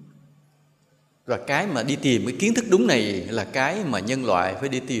đúng. Và cái mà đi tìm cái kiến thức đúng này là cái mà nhân loại phải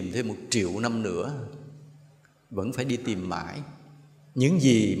đi tìm thêm 1 triệu năm nữa, vẫn phải đi tìm mãi. Những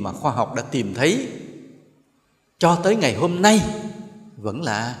gì mà khoa học đã tìm thấy cho tới ngày hôm nay vẫn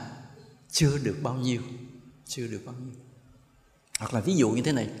là chưa được bao nhiêu. Hoặc là ví dụ như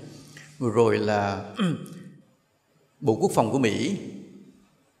thế này, vừa rồi là Bộ Quốc phòng của Mỹ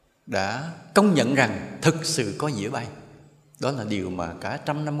đã công nhận rằng thực sự có dĩa bay. Đó là điều mà cả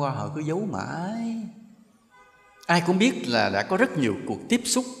 100 năm qua họ cứ giấu mãi. Ai cũng biết là đã có rất nhiều cuộc tiếp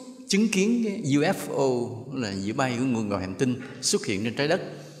xúc chứng kiến cái UFO, là dĩa bay của người ngoài hành tinh xuất hiện trên trái đất,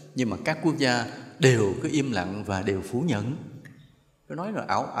 nhưng mà các quốc gia đều cứ im lặng và đều phủ nhận. Cứ nói là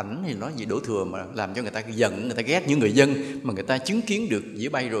ảo ảnh thì nói gì đổ thừa, mà làm cho người ta giận, người ta ghét. Những người dân mà người ta chứng kiến được dĩa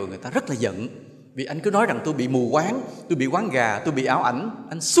bay rồi, người ta rất là giận. Vì anh cứ nói rằng tôi bị mù quáng, tôi bị quáng gà, tôi bị ảo ảnh,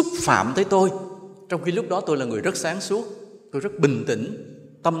 anh xúc phạm tới tôi. Trong khi lúc đó tôi là người rất sáng suốt, tôi rất bình tĩnh,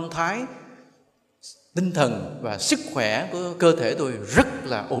 tâm thái, tinh thần và sức khỏe của cơ thể tôi rất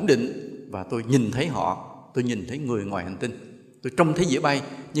là ổn định. Và tôi nhìn thấy họ, tôi nhìn thấy người ngoài hành tinh, tôi trông thấy dĩa bay.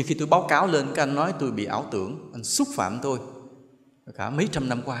 Nhưng khi tôi báo cáo lên, các anh nói tôi bị ảo tưởng, anh xúc phạm tôi. Cả mấy trăm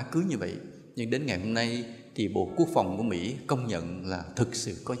năm qua cứ như vậy. Nhưng đến ngày hôm nay thì Bộ Quốc phòng của Mỹ công nhận là thực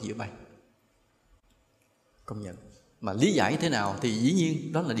sự có dĩa bay. Công nhận. Mà lý giải thế nào thì dĩ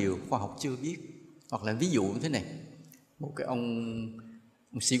nhiên đó là điều khoa học chưa biết. Hoặc là ví dụ như thế này, một cái ông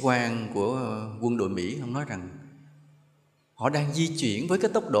sĩ quan của quân đội Mỹ, ông nói rằng họ đang di chuyển với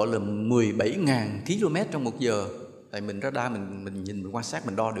cái tốc độ là 17.000 km trong 1 giờ. Tại mình radar, mình nhìn, mình quan sát,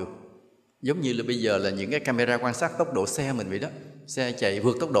 mình đo được. Giống như là bây giờ là những cái camera quan sát tốc độ xe mình vậy đó. Xe chạy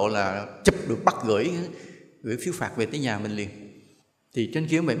vượt tốc độ là chụp được, bắt gửi phiếu phạt về tới nhà mình liền. Thì trên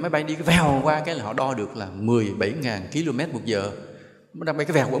kia máy bay đi cái vèo qua cái là họ đo được là 17.000 km một giờ. Nó đang bay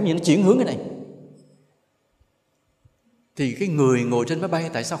cái vèo bỗng nhiên nó chuyển hướng cái này. Thì cái người ngồi trên máy bay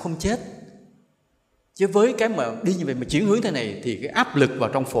tại sao không chết? Chứ với cái mà đi như vậy mà chuyển hướng thế này thì cái áp lực vào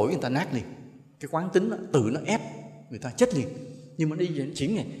trong phổi người ta nát liền. Cái quán tính đó, tự nó ép người ta chết liền. Nhưng mà đi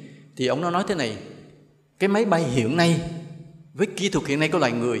chuyển này. Thì ông nó nói thế này, cái máy bay hiện nay với kỹ thuật hiện nay của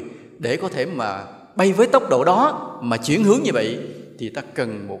loài người, để có thể mà bay với tốc độ đó mà chuyển hướng như vậy thì ta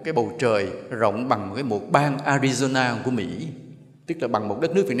cần một cái bầu trời rộng bằng một bang Arizona của Mỹ. Tức là bằng một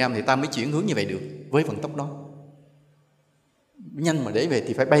đất nước Việt Nam thì ta mới chuyển hướng như vậy được với vận tốc đó. Nhanh mà để về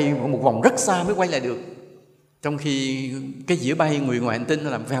thì phải bay một vòng rất xa mới quay lại được. Trong khi cái dĩa bay người ngoài hành tinh nó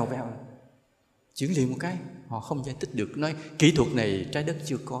làm vèo vèo, chuyển liền một cái, họ không giải thích được. Nói kỹ thuật này trái đất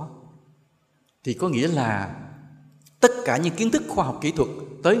chưa có. Thì có nghĩa là tất cả những kiến thức khoa học kỹ thuật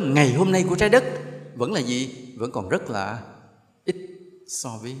tới ngày hôm nay của trái đất vẫn là gì? Vẫn còn rất là ít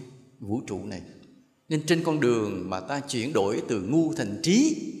so với vũ trụ này. Nên trên con đường mà ta chuyển đổi từ ngu thành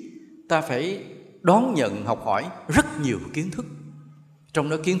trí, ta phải đón nhận, học hỏi rất nhiều kiến thức. Trong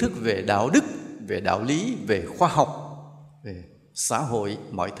đó kiến thức về đạo đức, về đạo lý, về khoa học, về xã hội,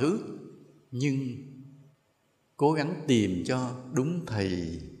 mọi thứ. Nhưng cố gắng tìm cho đúng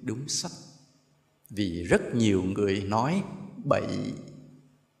thầy, đúng sách. Vì rất nhiều người nói bậy,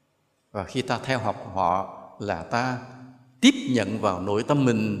 và khi ta theo học họ là ta tiếp nhận vào nội tâm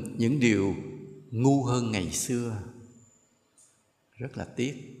mình những điều ngu hơn ngày xưa. Rất là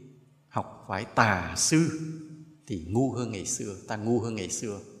tiếc. Học phải tà sư thì ngu hơn ngày xưa, ta ngu hơn ngày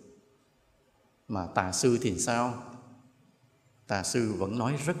xưa. Mà tà sư thì sao? Tà sư vẫn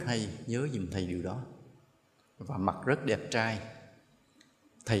nói rất hay, nhớ giùm thầy điều đó. Và mặt rất đẹp trai.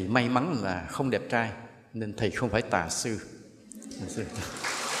 Thầy may mắn là không đẹp trai, nên thầy không phải tà sư.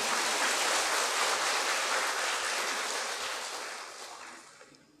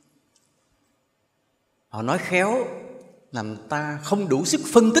 Họ nói khéo, làm ta không đủ sức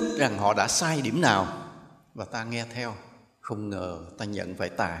phân tích rằng họ đã sai điểm nào, và ta nghe theo. Không ngờ ta nhận phải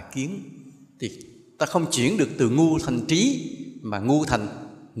tà kiến, thì ta không chuyển được từ ngu thành trí, mà ngu thành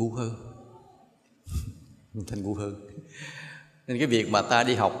ngu hơn. Thành ngu hơn. Nên cái việc mà ta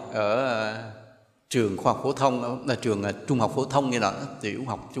đi học ở trường khoa học phổ thông, là trường trung học phổ thông như là tiểu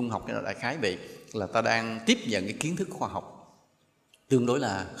học, trung học như là đại khái vậy, là ta đang tiếp nhận cái kiến thức khoa học tương đối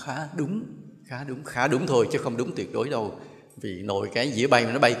là khá đúng thôi, chứ không đúng tuyệt đối đâu. Vì nội cái dĩa bay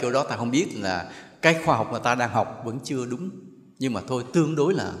mà nó bay kiểu đó ta không biết là cái khoa học mà ta đang học vẫn chưa đúng, nhưng mà thôi tương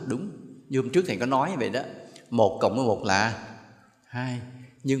đối là đúng. Như hôm trước thầy có nói vậy đó, 1 cộng với 1 là 2,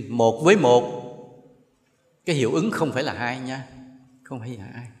 nhưng 1 với 1 cái hiệu ứng không phải là 2 nha, không phải là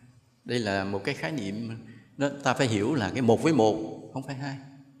 2. Đây là một cái khái niệm đó, ta phải hiểu là cái 1 với 1 không phải 2.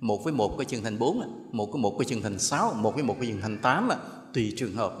 1 với 1 có chừng thành 4, 1 với 1 có chừng thành 6, 1 với 1 có chừng thành 8, tùy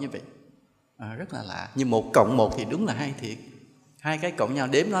trường hợp như vậy. Rất là lạ. Nhưng 1 cộng 1 thì đúng là 2 thiệt. 2 cái cộng nhau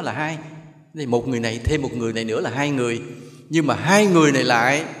đếm nó là 2. Thì một người này thêm một người này nữa là 2 người. Nhưng mà 2 người này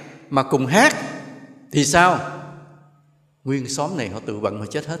lại mà cùng hát thì sao? Nguyên xóm này họ tự bận mà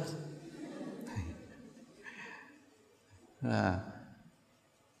chết hết.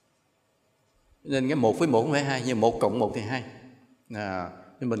 Nên cái 1 với 1 không phải 2, nhưng 1 cộng 1 thì 2.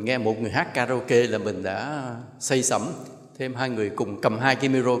 Nên mình nghe một người hát karaoke là mình đã say sẩm. Thêm 2 người cùng cầm 2 cái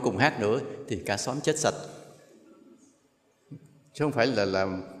micro cùng hát nữa thì cả xóm chết sạch. Chứ không phải là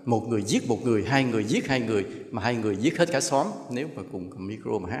một người giết một người, 2 người giết 2 người, mà 2 người giết hết cả xóm nếu mà cùng cầm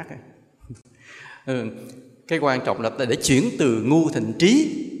micro mà hát. Cái quan trọng là để chuyển từ ngu thành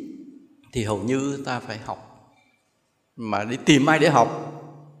trí thì hầu như ta phải học. Mà đi tìm ai để học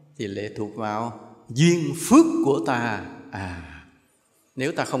thì lệ thuộc vào duyên phước của ta.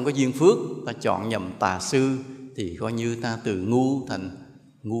 Nếu ta không có duyên phước, ta chọn nhầm tà sư thì coi như ta từ ngu thành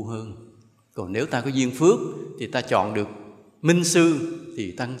ngu hơn. Còn nếu ta có duyên phước thì ta chọn được minh sư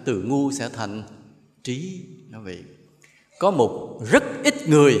thì ta từ ngu sẽ thành trí. Nó vậy. Có một rất ít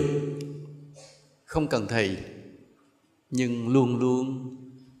người không cần thầy nhưng luôn luôn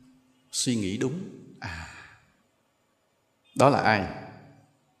suy nghĩ đúng. Đó là ai?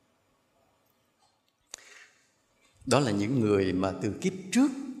 Đó là những người mà từ kiếp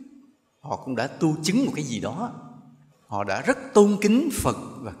trước họ cũng đã tu chứng một cái gì đó. Họ đã rất tôn kính Phật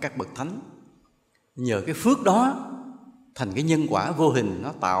và các bậc thánh. Nhờ cái phước đó thành cái nhân quả vô hình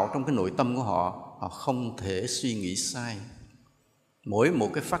nó tạo trong cái nội tâm của họ. Họ không thể suy nghĩ sai. Mỗi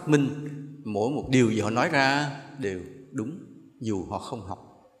một cái phát minh, mỗi một điều gì họ nói ra đều đúng dù họ không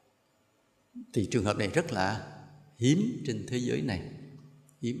học. Thì trường hợp này rất là hiếm trên thế giới này.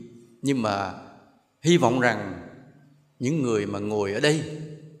 Hiếm. Nhưng mà hy vọng rằng những người mà ngồi ở đây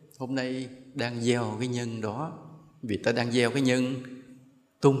hôm nay đang gieo cái nhân đó. Vì ta đang gieo cái nhân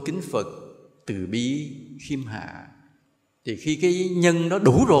tôn kính Phật, từ bi, khiêm hạ. Thì khi cái nhân đó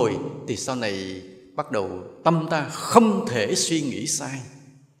đủ rồi thì sau này bắt đầu tâm ta không thể suy nghĩ sai.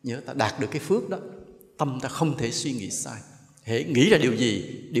 Nhớ ta đạt được cái phước đó, tâm ta không thể suy nghĩ sai. Hễ nghĩ ra điều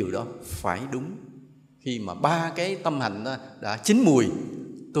gì, điều đó phải đúng. Khi mà 3 cái tâm hành đó đã chín mùi,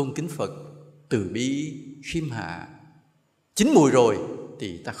 tôn kính Phật, từ bi, khiêm hạ, chín mùi rồi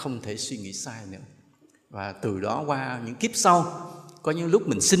thì ta không thể suy nghĩ sai nữa. Và từ đó qua những kiếp sau, có những lúc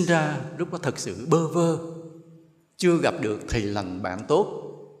mình sinh ra, lúc đó thật sự bơ vơ, chưa gặp được thầy lành bạn tốt,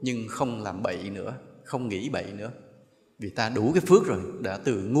 nhưng không làm bậy nữa, không nghĩ bậy nữa. Vì ta đủ cái phước rồi, đã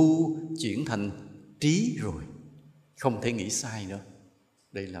từ ngu chuyển thành trí rồi, không thể nghĩ sai nữa.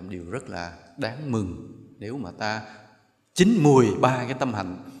 Đây là một điều rất là đáng mừng nếu mà ta chín mùi 3 cái tâm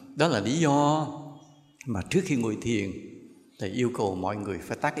hạnh. Đó là lý do mà trước khi ngồi thiền, thầy yêu cầu mọi người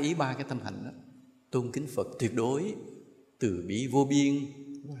phải tác ý 3 cái tâm hạnh đó. Tôn kính Phật tuyệt đối, từ bi vô biên,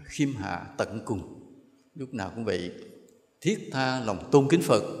 khiêm hạ tận cùng. Lúc nào cũng vậy. Thiết tha lòng tôn kính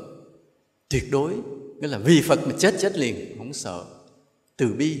Phật tuyệt đối, nghĩa là vì Phật mà chết liền, không sợ.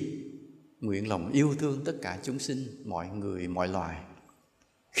 Từ bi, nguyện lòng yêu thương tất cả chúng sinh, mọi người, mọi loài.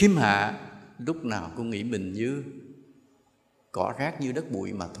 Khiêm hạ lúc nào cũng nghĩ mình như cỏ rác, như đất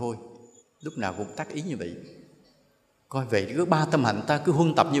bụi mà thôi. Lúc nào cũng tác ý như vậy. Coi vậy, cứ 3 tâm hạnh ta cứ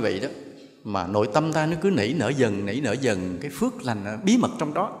huân tập như vậy đó, mà nội tâm ta nó cứ nảy nở dần cái phước lành bí mật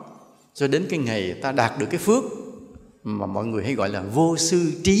trong đó, cho đến cái ngày ta đạt được cái phước mà mọi người hay gọi là vô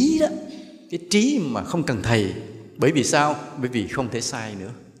sư trí đó. Cái trí mà không cần thầy. Bởi vì sao? Bởi vì không thể sai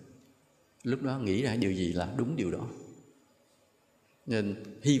nữa. Lúc đó nghĩ ra điều gì là đúng điều đó. Nên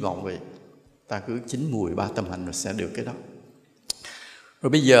hy vọng vậy, ta cứ chín mùi 3 tâm hạnh rồi sẽ được cái đó. Rồi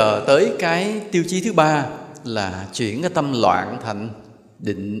bây giờ tới cái tiêu chí thứ 3 là chuyển cái tâm loạn thành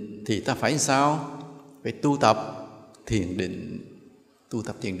định. Thì ta phải sao? Phải tu tập thiền định. Tu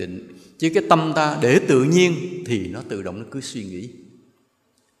tập thiền định. Chứ cái tâm ta để tự nhiên thì nó tự động nó cứ suy nghĩ.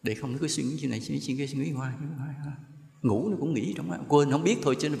 Để không nó cứ suy nghĩ chuyện này, suy nghĩ chuyện kia, suy nghĩ hoài. Ngủ nó cũng nghĩ trong á, quên không biết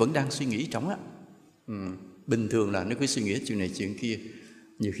thôi chứ nó vẫn đang suy nghĩ trong á. Bình thường là nó cứ suy nghĩ chuyện này chuyện kia.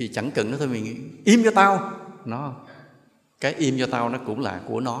 Nhiều khi chẳng cần nó thôi, mình nghĩ im cho tao. Cái im cho tao nó cũng là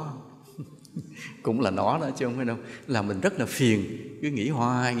của nó. Cũng là nó đó chứ không phải đâu. Là mình rất là phiền, cứ nghĩ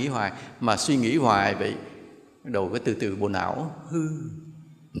hoài. Mà suy nghĩ hoài vậy, đầu cái từ từ bộ não hư.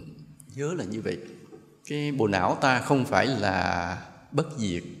 Nhớ là như vậy. Cái bộ não ta không phải là bất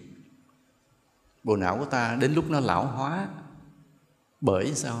diệt. Bộ não của ta đến lúc nó lão hóa.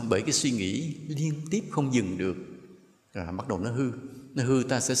 Bởi sao? Bởi cái suy nghĩ liên tiếp không dừng được. Rồi bắt đầu nó hư. Nó hư,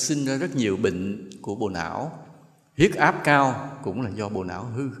 ta sẽ sinh ra rất nhiều bệnh của bộ não. Huyết áp cao cũng là do bộ não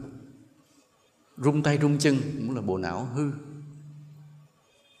hư. Rung tay rung chân cũng là bộ não hư.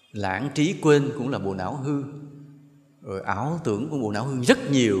 Lãng trí quên cũng là bộ não hư. Rồi ảo tưởng của bộ não hư.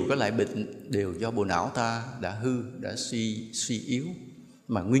 Rất nhiều các loại bệnh đều do bộ não ta đã hư, đã suy yếu.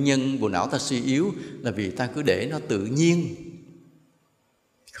 Mà nguyên nhân bộ não ta suy yếu là vì ta cứ để nó tự nhiên,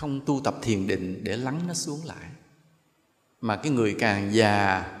 không tu tập thiền định để lắng nó xuống lại. Mà cái người càng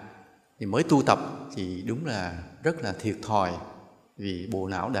già thì mới tu tập thì đúng là rất là thiệt thòi, vì bộ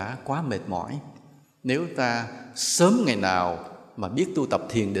não đã quá mệt mỏi. Nếu ta sớm ngày nào mà biết tu tập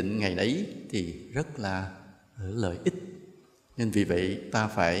thiền định ngày đấy thì rất là lợi ích. Nên vì vậy ta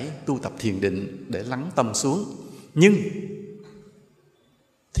phải tu tập thiền định để lắng tâm xuống. Nhưng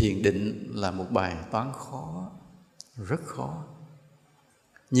thiền định là một bài toán khó, rất khó.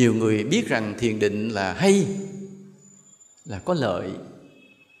 Nhiều người biết rằng thiền định là hay, là có lợi,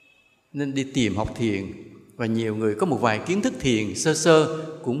 nên đi tìm học thiền. Và nhiều người có một vài kiến thức thiền sơ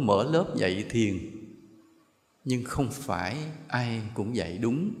cũng mở lớp dạy thiền. Nhưng không phải ai cũng dạy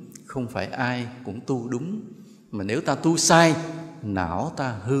đúng, không phải ai cũng tu đúng. Mà nếu ta tu sai, não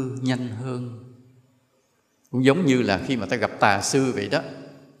ta hư nhanh hơn. Cũng giống như là khi mà ta gặp tà sư vậy đó,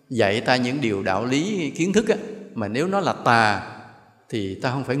 dạy ta những điều đạo lý kiến thức á, mà nếu nó là tà thì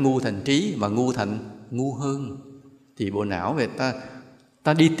ta không phải ngu thành trí, mà ngu thành ngu hơn. Thì bộ não về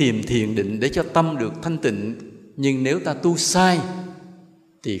ta đi tìm thiền định để cho tâm được thanh tịnh. Nhưng nếu ta tu sai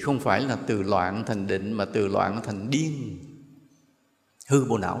thì không phải là từ loạn thành định, mà từ loạn thành điên, hư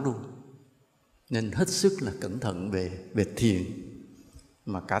bộ não luôn. Nên hết sức là cẩn thận về thiền.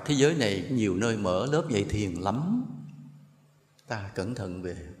 Mà cả thế giới này nhiều nơi mở lớp dạy thiền lắm. Ta cẩn thận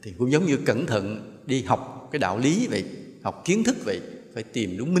về thiền, cũng giống như cẩn thận đi học cái đạo lý vậy, học kiến thức vậy, phải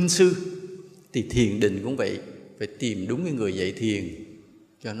tìm đúng minh sư. Thì thiền định cũng vậy, phải tìm đúng cái người dạy thiền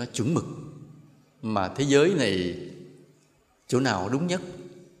cho nó chuẩn mực. Mà thế giới này chỗ nào đúng nhất?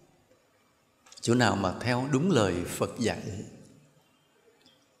 Chỗ nào mà theo đúng lời Phật dạy?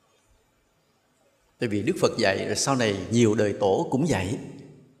 Tại vì Đức Phật dạy rồi sau này nhiều đời tổ cũng dạy,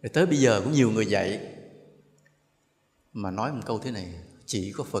 rồi tới bây giờ cũng nhiều người dạy. Mà nói một câu thế này,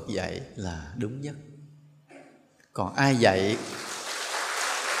 chỉ có Phật dạy là đúng nhất. Còn ai dạy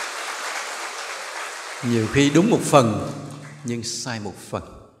nhiều khi đúng một phần nhưng sai một phần.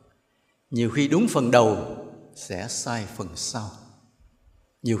 Nhiều khi đúng phần đầu sẽ sai phần sau.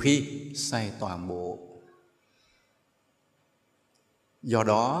 Nhiều khi sai toàn bộ. Do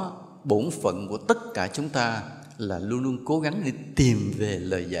đó bổn phận của tất cả chúng ta là luôn luôn cố gắng để tìm về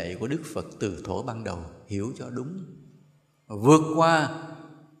lời dạy của Đức Phật từ thuở ban đầu, hiểu cho đúng, vượt qua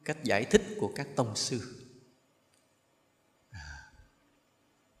cách giải thích của các tông sư.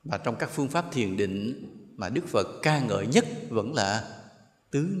 Và trong các phương pháp thiền định mà Đức Phật ca ngợi nhất vẫn là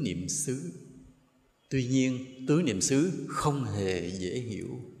tứ niệm xứ. Tuy nhiên tứ niệm xứ không hề dễ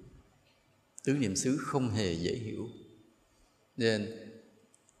hiểu. Tứ niệm xứ không hề dễ hiểu. Nên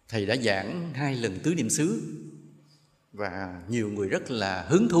Thầy đã giảng 2 lần tứ niệm xứ, và nhiều người rất là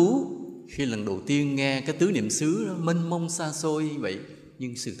hứng thú khi lần đầu tiên nghe cái tứ niệm xứ nó mênh mông xa xôi như vậy.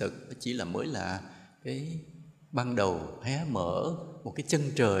 Nhưng sự thật nó chỉ là mới là cái ban đầu hé mở một cái chân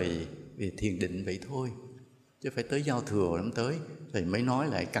trời về thiền định vậy thôi. Chứ phải tới giao thừa lắm tới, Thầy mới nói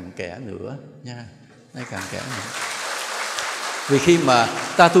lại cặn kẽ nữa nha, nói cặn kẽ nữa. Vì khi mà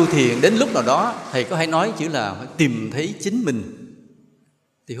ta tu thiền đến lúc nào đó, thầy có hay nói chữ là phải tìm thấy chính mình.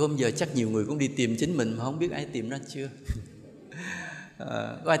 Thì hôm giờ chắc nhiều người cũng đi tìm chính mình mà không biết ai tìm ra chưa.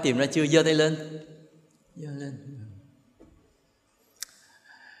 Có ai tìm ra chưa? Giơ tay lên. Giơ lên.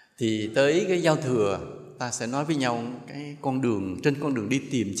 Thì tới cái giao thừa, ta sẽ nói với nhau cái con đường, trên con đường đi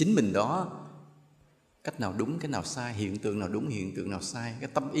tìm chính mình đó, cách nào đúng, cái nào sai, hiện tượng nào đúng, hiện tượng nào sai, cái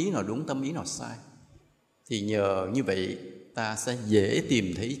tâm ý nào đúng, tâm ý nào sai. Thì nhờ như vậy ta sẽ dễ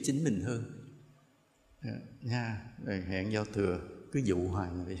tìm thấy chính mình hơn nha. Rồi hẹn giao thừa cứ dụ hoài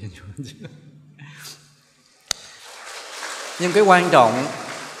vậy. Nhưng cái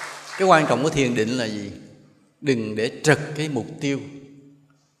quan trọng của thiền định là gì? Đừng để trật cái mục tiêu.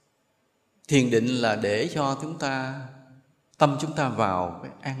 Thiền định là để cho tâm chúng ta vào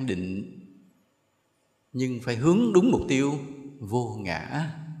cái an định, nhưng phải hướng đúng mục tiêu vô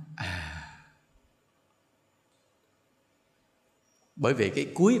ngã. Bởi vậy cái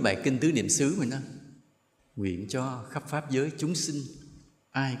cuối bài kinh Tứ Niệm xứ mình đó, nguyện cho khắp pháp giới chúng sinh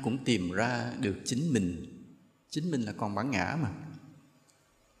ai cũng tìm ra được chính mình. Chính mình là còn bản ngã mà,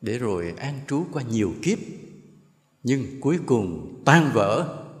 để rồi an trú qua nhiều kiếp, nhưng cuối cùng tan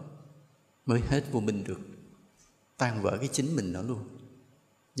vỡ mới hết vô minh được. Tan vỡ cái chính mình đó luôn.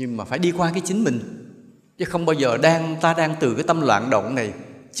 Nhưng mà phải đi qua cái chính mình, chứ không bao giờ ta đang từ cái tâm loạn động này,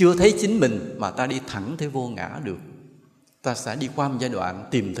 chưa thấy chính mình mà ta đi thẳng tới vô ngã được. Ta sẽ đi qua một giai đoạn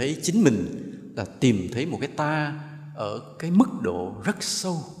tìm thấy chính mình, là tìm thấy một cái ta ở cái mức độ rất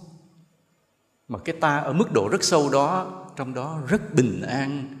sâu. Mà cái ta ở mức độ rất sâu đó, trong đó rất bình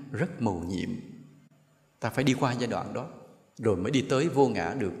an, rất mầu nhiệm. Ta phải đi qua giai đoạn đó rồi mới đi tới vô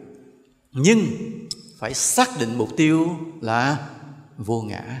ngã được. Nhưng phải xác định mục tiêu là vô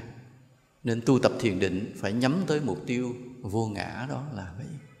ngã. Nên tu tập thiền định phải nhắm tới mục tiêu vô ngã đó là vậy.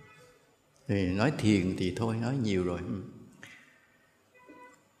 Thì nói thiền thì thôi, nói nhiều rồi.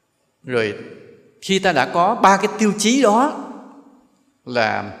 Rồi khi ta đã có ba cái tiêu chí đó,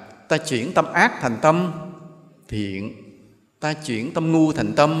 là ta chuyển tâm ác thành tâm thiện, ta chuyển tâm ngu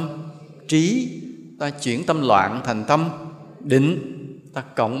thành tâm trí, ta chuyển tâm loạn thành tâm định. Ta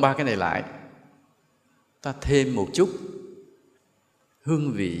cộng ba cái này lại, ta thêm một chút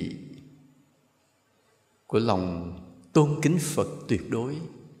hương vị của lòng tôn kính Phật tuyệt đối,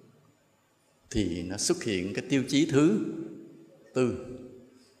 thì nó xuất hiện cái tiêu chí thứ tư,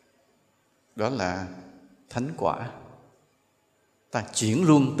 đó là thánh quả. Ta chuyển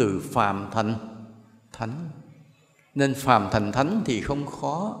luôn từ phàm thành thánh. Nên phàm thành thánh thì không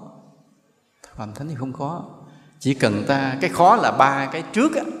khó. Phàm thánh thì không khó. Chỉ cần ta, cái khó là ba cái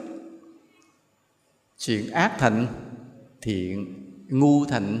trước á. Chuyển ác thành thiện, ngu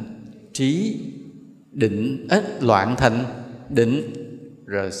thành trí, định loạn thành định.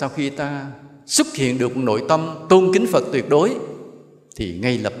 Rồi sau khi ta xuất hiện được nội tâm tôn kính Phật tuyệt đối, thì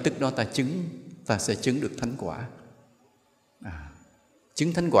ngay lập tức đó ta sẽ chứng được thánh quả.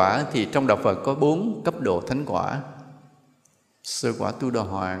 Chứng thánh quả thì trong đạo Phật có 4 cấp độ thánh quả: sơ quả Tu Đà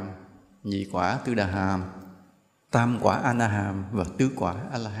Hoàng, nhị quả Tư Đà Hàm, tam quả A Na Hàm và tứ quả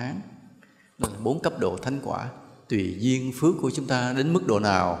A La Hán. Đó là 4 cấp độ thánh quả. Tùy duyên phước của chúng ta đến mức độ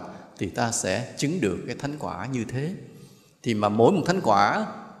nào thì ta sẽ chứng được cái thánh quả như thế. Thì mà mỗi một thánh quả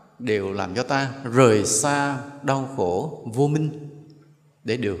đều làm cho ta rời xa đau khổ vô minh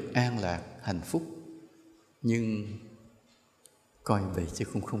để được an lạc hạnh phúc. Nhưng coi vậy chứ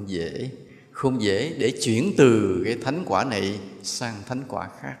không dễ để chuyển từ cái thánh quả này sang thánh quả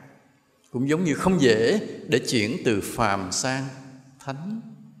khác. Cũng giống như không dễ để chuyển từ phàm sang thánh,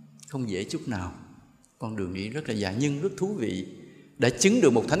 không dễ chút nào. Con đường đi rất là dài nhưng rất thú vị. Đã chứng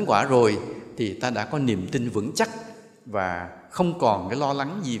được một thánh quả rồi thì ta đã có niềm tin vững chắc và không còn cái lo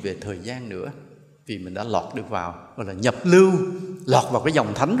lắng gì về thời gian nữa. Vì mình đã lọt được vào, gọi là nhập lưu, lọt vào cái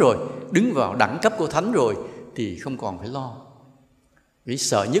dòng thánh rồi, đứng vào đẳng cấp của thánh rồi, thì không còn phải lo. Vì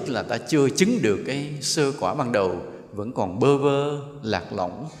sợ nhất là ta chưa chứng được cái sơ quả ban đầu, vẫn còn bơ vơ, lạc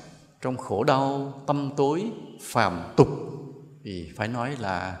lõng, trong khổ đau, tâm tối, phàm tục, thì phải nói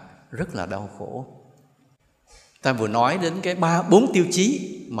là rất là đau khổ. Ta vừa nói đến cái 4 tiêu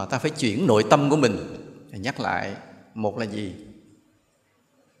chí mà ta phải chuyển nội tâm của mình. Nhắc lại, một là gì?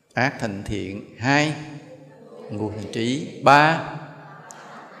 Ác thành thiện. 2, ngu thành trí. 3,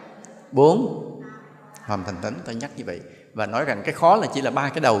 4, phàm thành thánh. Ta nhắc như vậy và nói rằng cái khó là chỉ là 3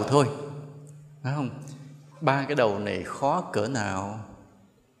 cái đầu thôi, phải không? 3 cái đầu này khó cỡ nào?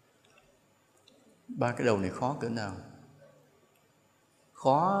 3 cái đầu này khó cỡ nào?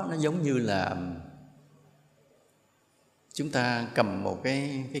 Khó nó giống như là chúng ta cầm một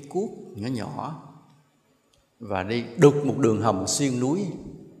cái cuốc nhỏ nhỏ, và đi đục một đường hầm xuyên núi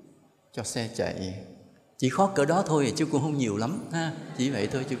cho xe chạy. Chỉ khó cỡ đó thôi chứ cũng không nhiều lắm ha. Chỉ vậy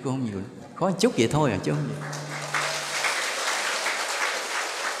thôi chứ cũng không nhiều lắm. Khó một chút vậy thôi chứ không nhiều.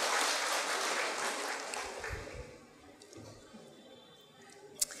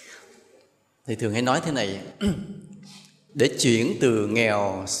 Thì thường hay nói thế này, để chuyển từ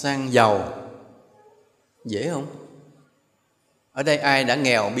nghèo sang giàu dễ không? Ở đây ai đã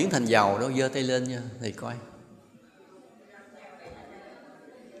nghèo biến thành giàu đó, giơ tay lên nha thầy coi.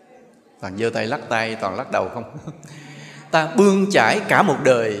 Toàn giơ tay lắc tay, toàn lắc đầu không. Ta bươn chải cả một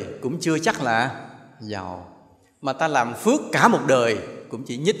đời cũng chưa chắc là giàu, mà ta làm phước cả một đời cũng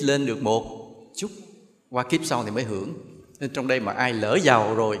chỉ nhích lên được một chút, qua kiếp sau thì mới hưởng. Nên trong đây mà ai lỡ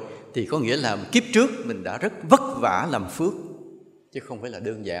giàu rồi thì có nghĩa là kiếp trước mình đã rất vất vả làm phước, chứ không phải là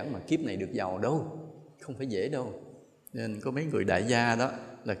đơn giản mà kiếp này được giàu đâu, không phải dễ đâu. Nên có mấy người đại gia đó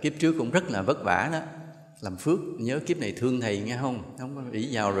là kiếp trước cũng rất là vất vả đó, làm phước. Nhớ kiếp này thương thầy nghe không? Không có ý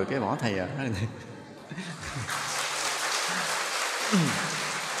giàu rồi cái bỏ thầy à.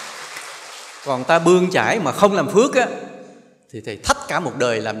 Còn ta bươn chải mà không làm phước á thì thầy thách cả một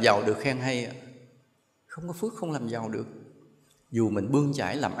đời làm giàu được khen hay. Không có phước không làm giàu được. Dù mình bươn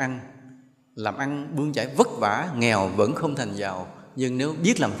chải làm ăn bươn chải vất vả, nghèo vẫn không thành giàu. Nhưng nếu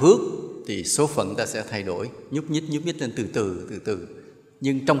biết làm phước thì số phận ta sẽ thay đổi, nhúc nhích lên từ từ.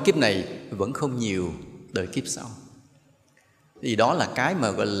 Nhưng trong kiếp này vẫn không nhiều, đợi kiếp sau. Thì đó là cái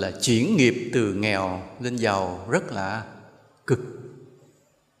mà gọi là chuyển nghiệp từ nghèo lên giàu rất là cực.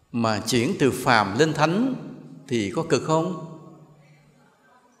 Mà chuyển từ phàm lên thánh thì có cực không?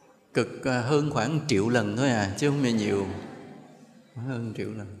 Cực hơn khoảng 1 triệu lần thôi à, chứ không nhiều. Hơn 1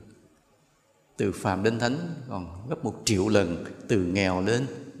 triệu lần. Từ phàm lên thánh còn gấp 1 triệu lần từ nghèo lên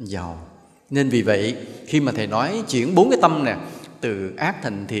giàu. Nên vì vậy khi mà thầy nói chuyển 4 cái tâm nè, từ ác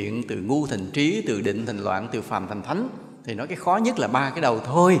thành thiện, từ ngu thành trí, từ định thành loạn, từ phàm thành thánh, thì nói cái khó nhất là 3 cái đầu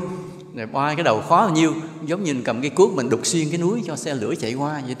thôi. 3 cái đầu khó bao nhiêu, giống như cầm cái cuốc mình đục xuyên cái núi cho xe lửa chạy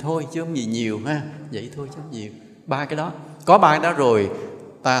qua vậy thôi, chứ không gì nhiều ha. Vậy thôi chứ không nhiều. 3 cái đó, có 3 cái đó rồi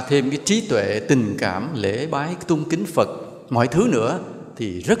ta thêm cái trí tuệ, tình cảm, lễ bái, tung kính Phật, mọi thứ nữa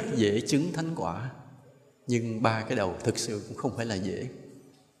thì rất dễ chứng thánh quả. Nhưng 3 cái đầu thực sự cũng không phải là dễ.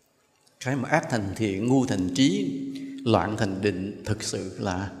 Cái mà ác thành thiện, ngu thành trí, loạn thành định thực sự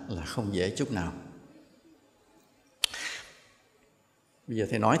là không dễ chút nào. Bây giờ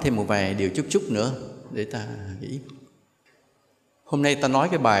thầy nói thêm một vài điều chút nữa để ta nghĩ. Hôm nay ta nói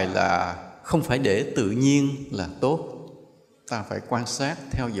cái bài là không phải để tự nhiên là tốt, ta phải quan sát,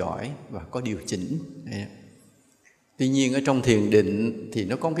 theo dõi và có điều chỉnh. Tuy nhiên ở trong thiền định thì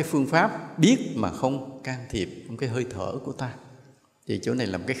nó có một cái phương pháp biết mà không can thiệp trong cái hơi thở của ta. Thì chỗ này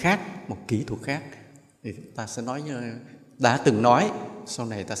làm cái khác, một kỹ thuật khác. Thì ta sẽ nói, đã từng nói, sau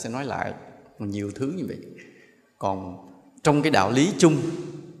này ta sẽ nói lại nhiều thứ như vậy. Còn trong cái đạo lý chung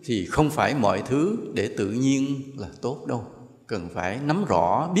thì không phải mọi thứ để tự nhiên là tốt đâu. Cần phải nắm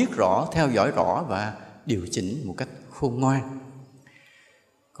rõ, biết rõ, theo dõi rõ và điều chỉnh một cách khôn ngoan.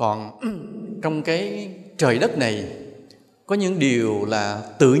 Còn trong cái trời đất này có những điều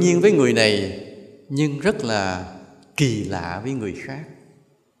là tự nhiên với người này nhưng rất là kỳ lạ với người khác.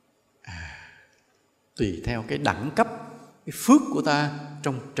 Tùy theo cái đẳng cấp, cái phước của ta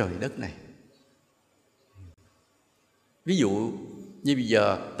trong trời đất này. Ví dụ như bây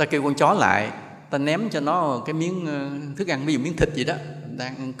giờ ta kêu con chó lại, ta ném cho nó cái miếng thức ăn, ví dụ miếng thịt gì đó,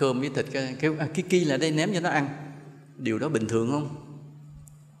 đang ăn cơm với thịt, kêu Kiki lại đây ném cho nó ăn. Điều đó bình thường không?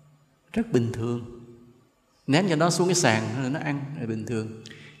 Rất bình thường. Ném cho nó xuống cái sàn rồi nó ăn là bình thường.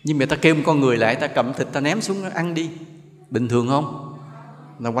 Nhưng mà ta kêu một con người lại, ta cầm thịt ta ném xuống nó ăn đi, bình thường không?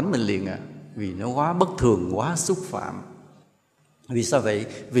 Nó quánh mình liền à. Vì nó quá bất thường, quá xúc phạm. Vì sao vậy?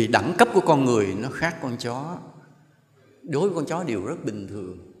 Vì đẳng cấp của con người nó khác con chó. Đối với con chó điều rất bình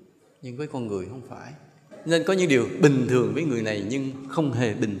thường, nhưng với con người không phải. Nên có những điều bình thường với người này nhưng không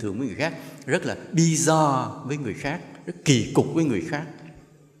hề bình thường với người khác. Rất là bizarre với người khác, rất kỳ cục với người khác.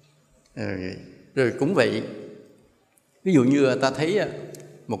 Rồi cũng vậy. Ví dụ như ta thấy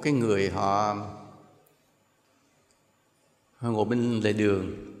một cái người họ ngồi bên lề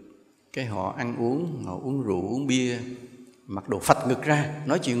đường, cái họ ăn uống, họ uống rượu, uống bia, mặc đồ phạch ngực ra,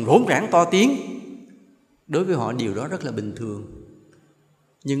 nói chuyện rỗn rãng to tiếng. Đối với họ điều đó rất là bình thường.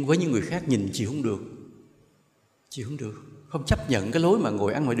 Nhưng với những người khác nhìn chịu không được. Chịu không được. Không chấp nhận cái lối mà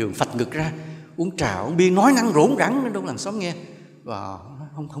ngồi ăn ngoài đường phạch ngực ra, uống trà, uống bia, nói năng rỗn rãng trong làng xóm nghe. Và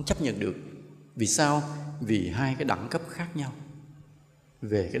không chấp nhận được. Vì sao? Vì hai cái đẳng cấp khác nhau.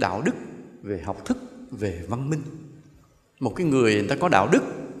 Về cái đạo đức, về học thức, về văn minh. Một cái người ta có đạo đức,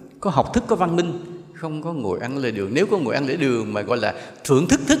 có học thức, có văn minh, không có ngồi ăn lề đường. Nếu có ngồi ăn lề đường mà gọi là thưởng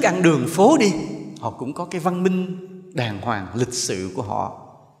thức thức ăn đường phố đi, họ cũng có cái văn minh đàng hoàng, lịch sự của họ,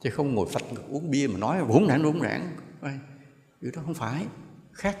 chứ không ngồi phạch ngực uống bia mà nói hỗn đản. Điều đó không phải,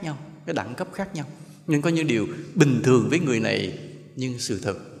 khác nhau, cái đẳng cấp khác nhau. Nhưng có những điều bình thường với người này nhưng sự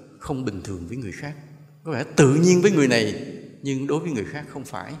thật không bình thường với người khác. Có vẻ tự nhiên với người này nhưng đối với người khác không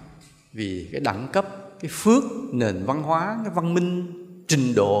phải. Vì cái đẳng cấp, cái phước, nền văn hóa, cái văn minh,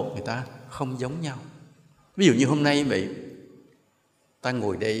 trình độ người ta không giống nhau. Ví dụ như hôm nay vậy, ta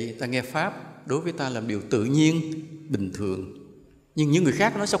ngồi đây, ta nghe Pháp, đối với ta là điều tự nhiên, bình thường. Nhưng những người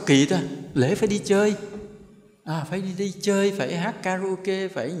khác nói sao kỳ ta, lễ phải đi chơi, phải đi chơi, phải hát karaoke,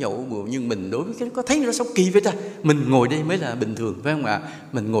 phải nhậu bùa. Nhưng mình đối với cái có thấy nó sao kỳ vậy ta? Mình ngồi đây mới là bình thường, phải không ạ?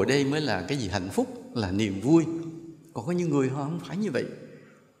 Mình ngồi đây mới là cái gì hạnh phúc, là niềm vui. Còn có những người họ không phải như vậy.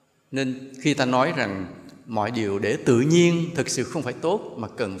 Nên khi ta nói rằng mọi điều để tự nhiên thực sự không phải tốt mà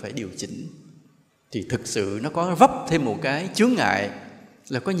cần phải điều chỉnh, thì thực sự nó có vấp thêm một cái chướng ngại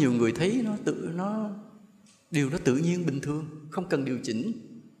là có nhiều người thấy điều nó tự nhiên bình thường, không cần điều chỉnh.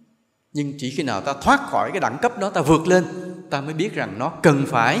 Nhưng chỉ khi nào ta thoát khỏi cái đẳng cấp đó, ta vượt lên, ta mới biết rằng nó cần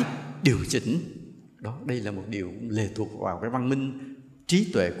phải điều chỉnh. Đó, đây là một điều lệ thuộc vào cái văn minh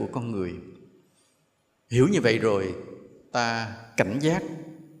trí tuệ của con người. Hiểu như vậy rồi, ta cảnh giác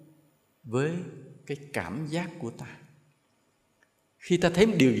với cái cảm giác của ta. Khi ta thấy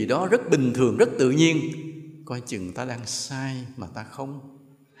một điều gì đó rất bình thường, rất tự nhiên, coi chừng ta đang sai mà ta không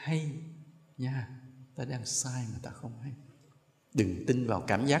hay nha. Ta đang sai mà ta không hay. Đừng tin vào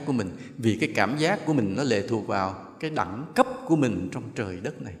cảm giác của mình, vì cái cảm giác của mình nó lệ thuộc vào cái đẳng cấp của mình trong trời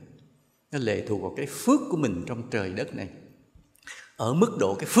đất này. Nó lệ thuộc vào cái phước của mình trong trời đất này. Ở mức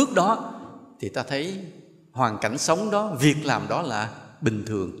độ cái phước đó thì ta thấy hoàn cảnh sống đó, việc làm đó là bình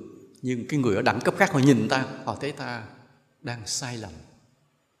thường. Nhưng cái người ở đẳng cấp khác họ nhìn ta, họ thấy ta đang sai lầm.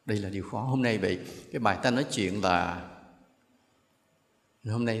 Đây là điều khó. Hôm nay vậy, cái bài ta nói chuyện là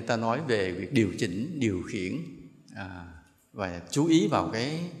hôm nay ta nói về việc điều chỉnh, điều khiển và chú ý vào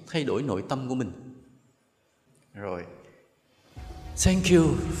cái thay đổi nội tâm của mình. Rồi, thank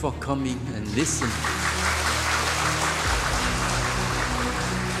you for coming and listen.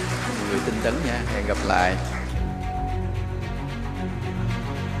 Mọi người tinh tấn nha, hẹn gặp lại.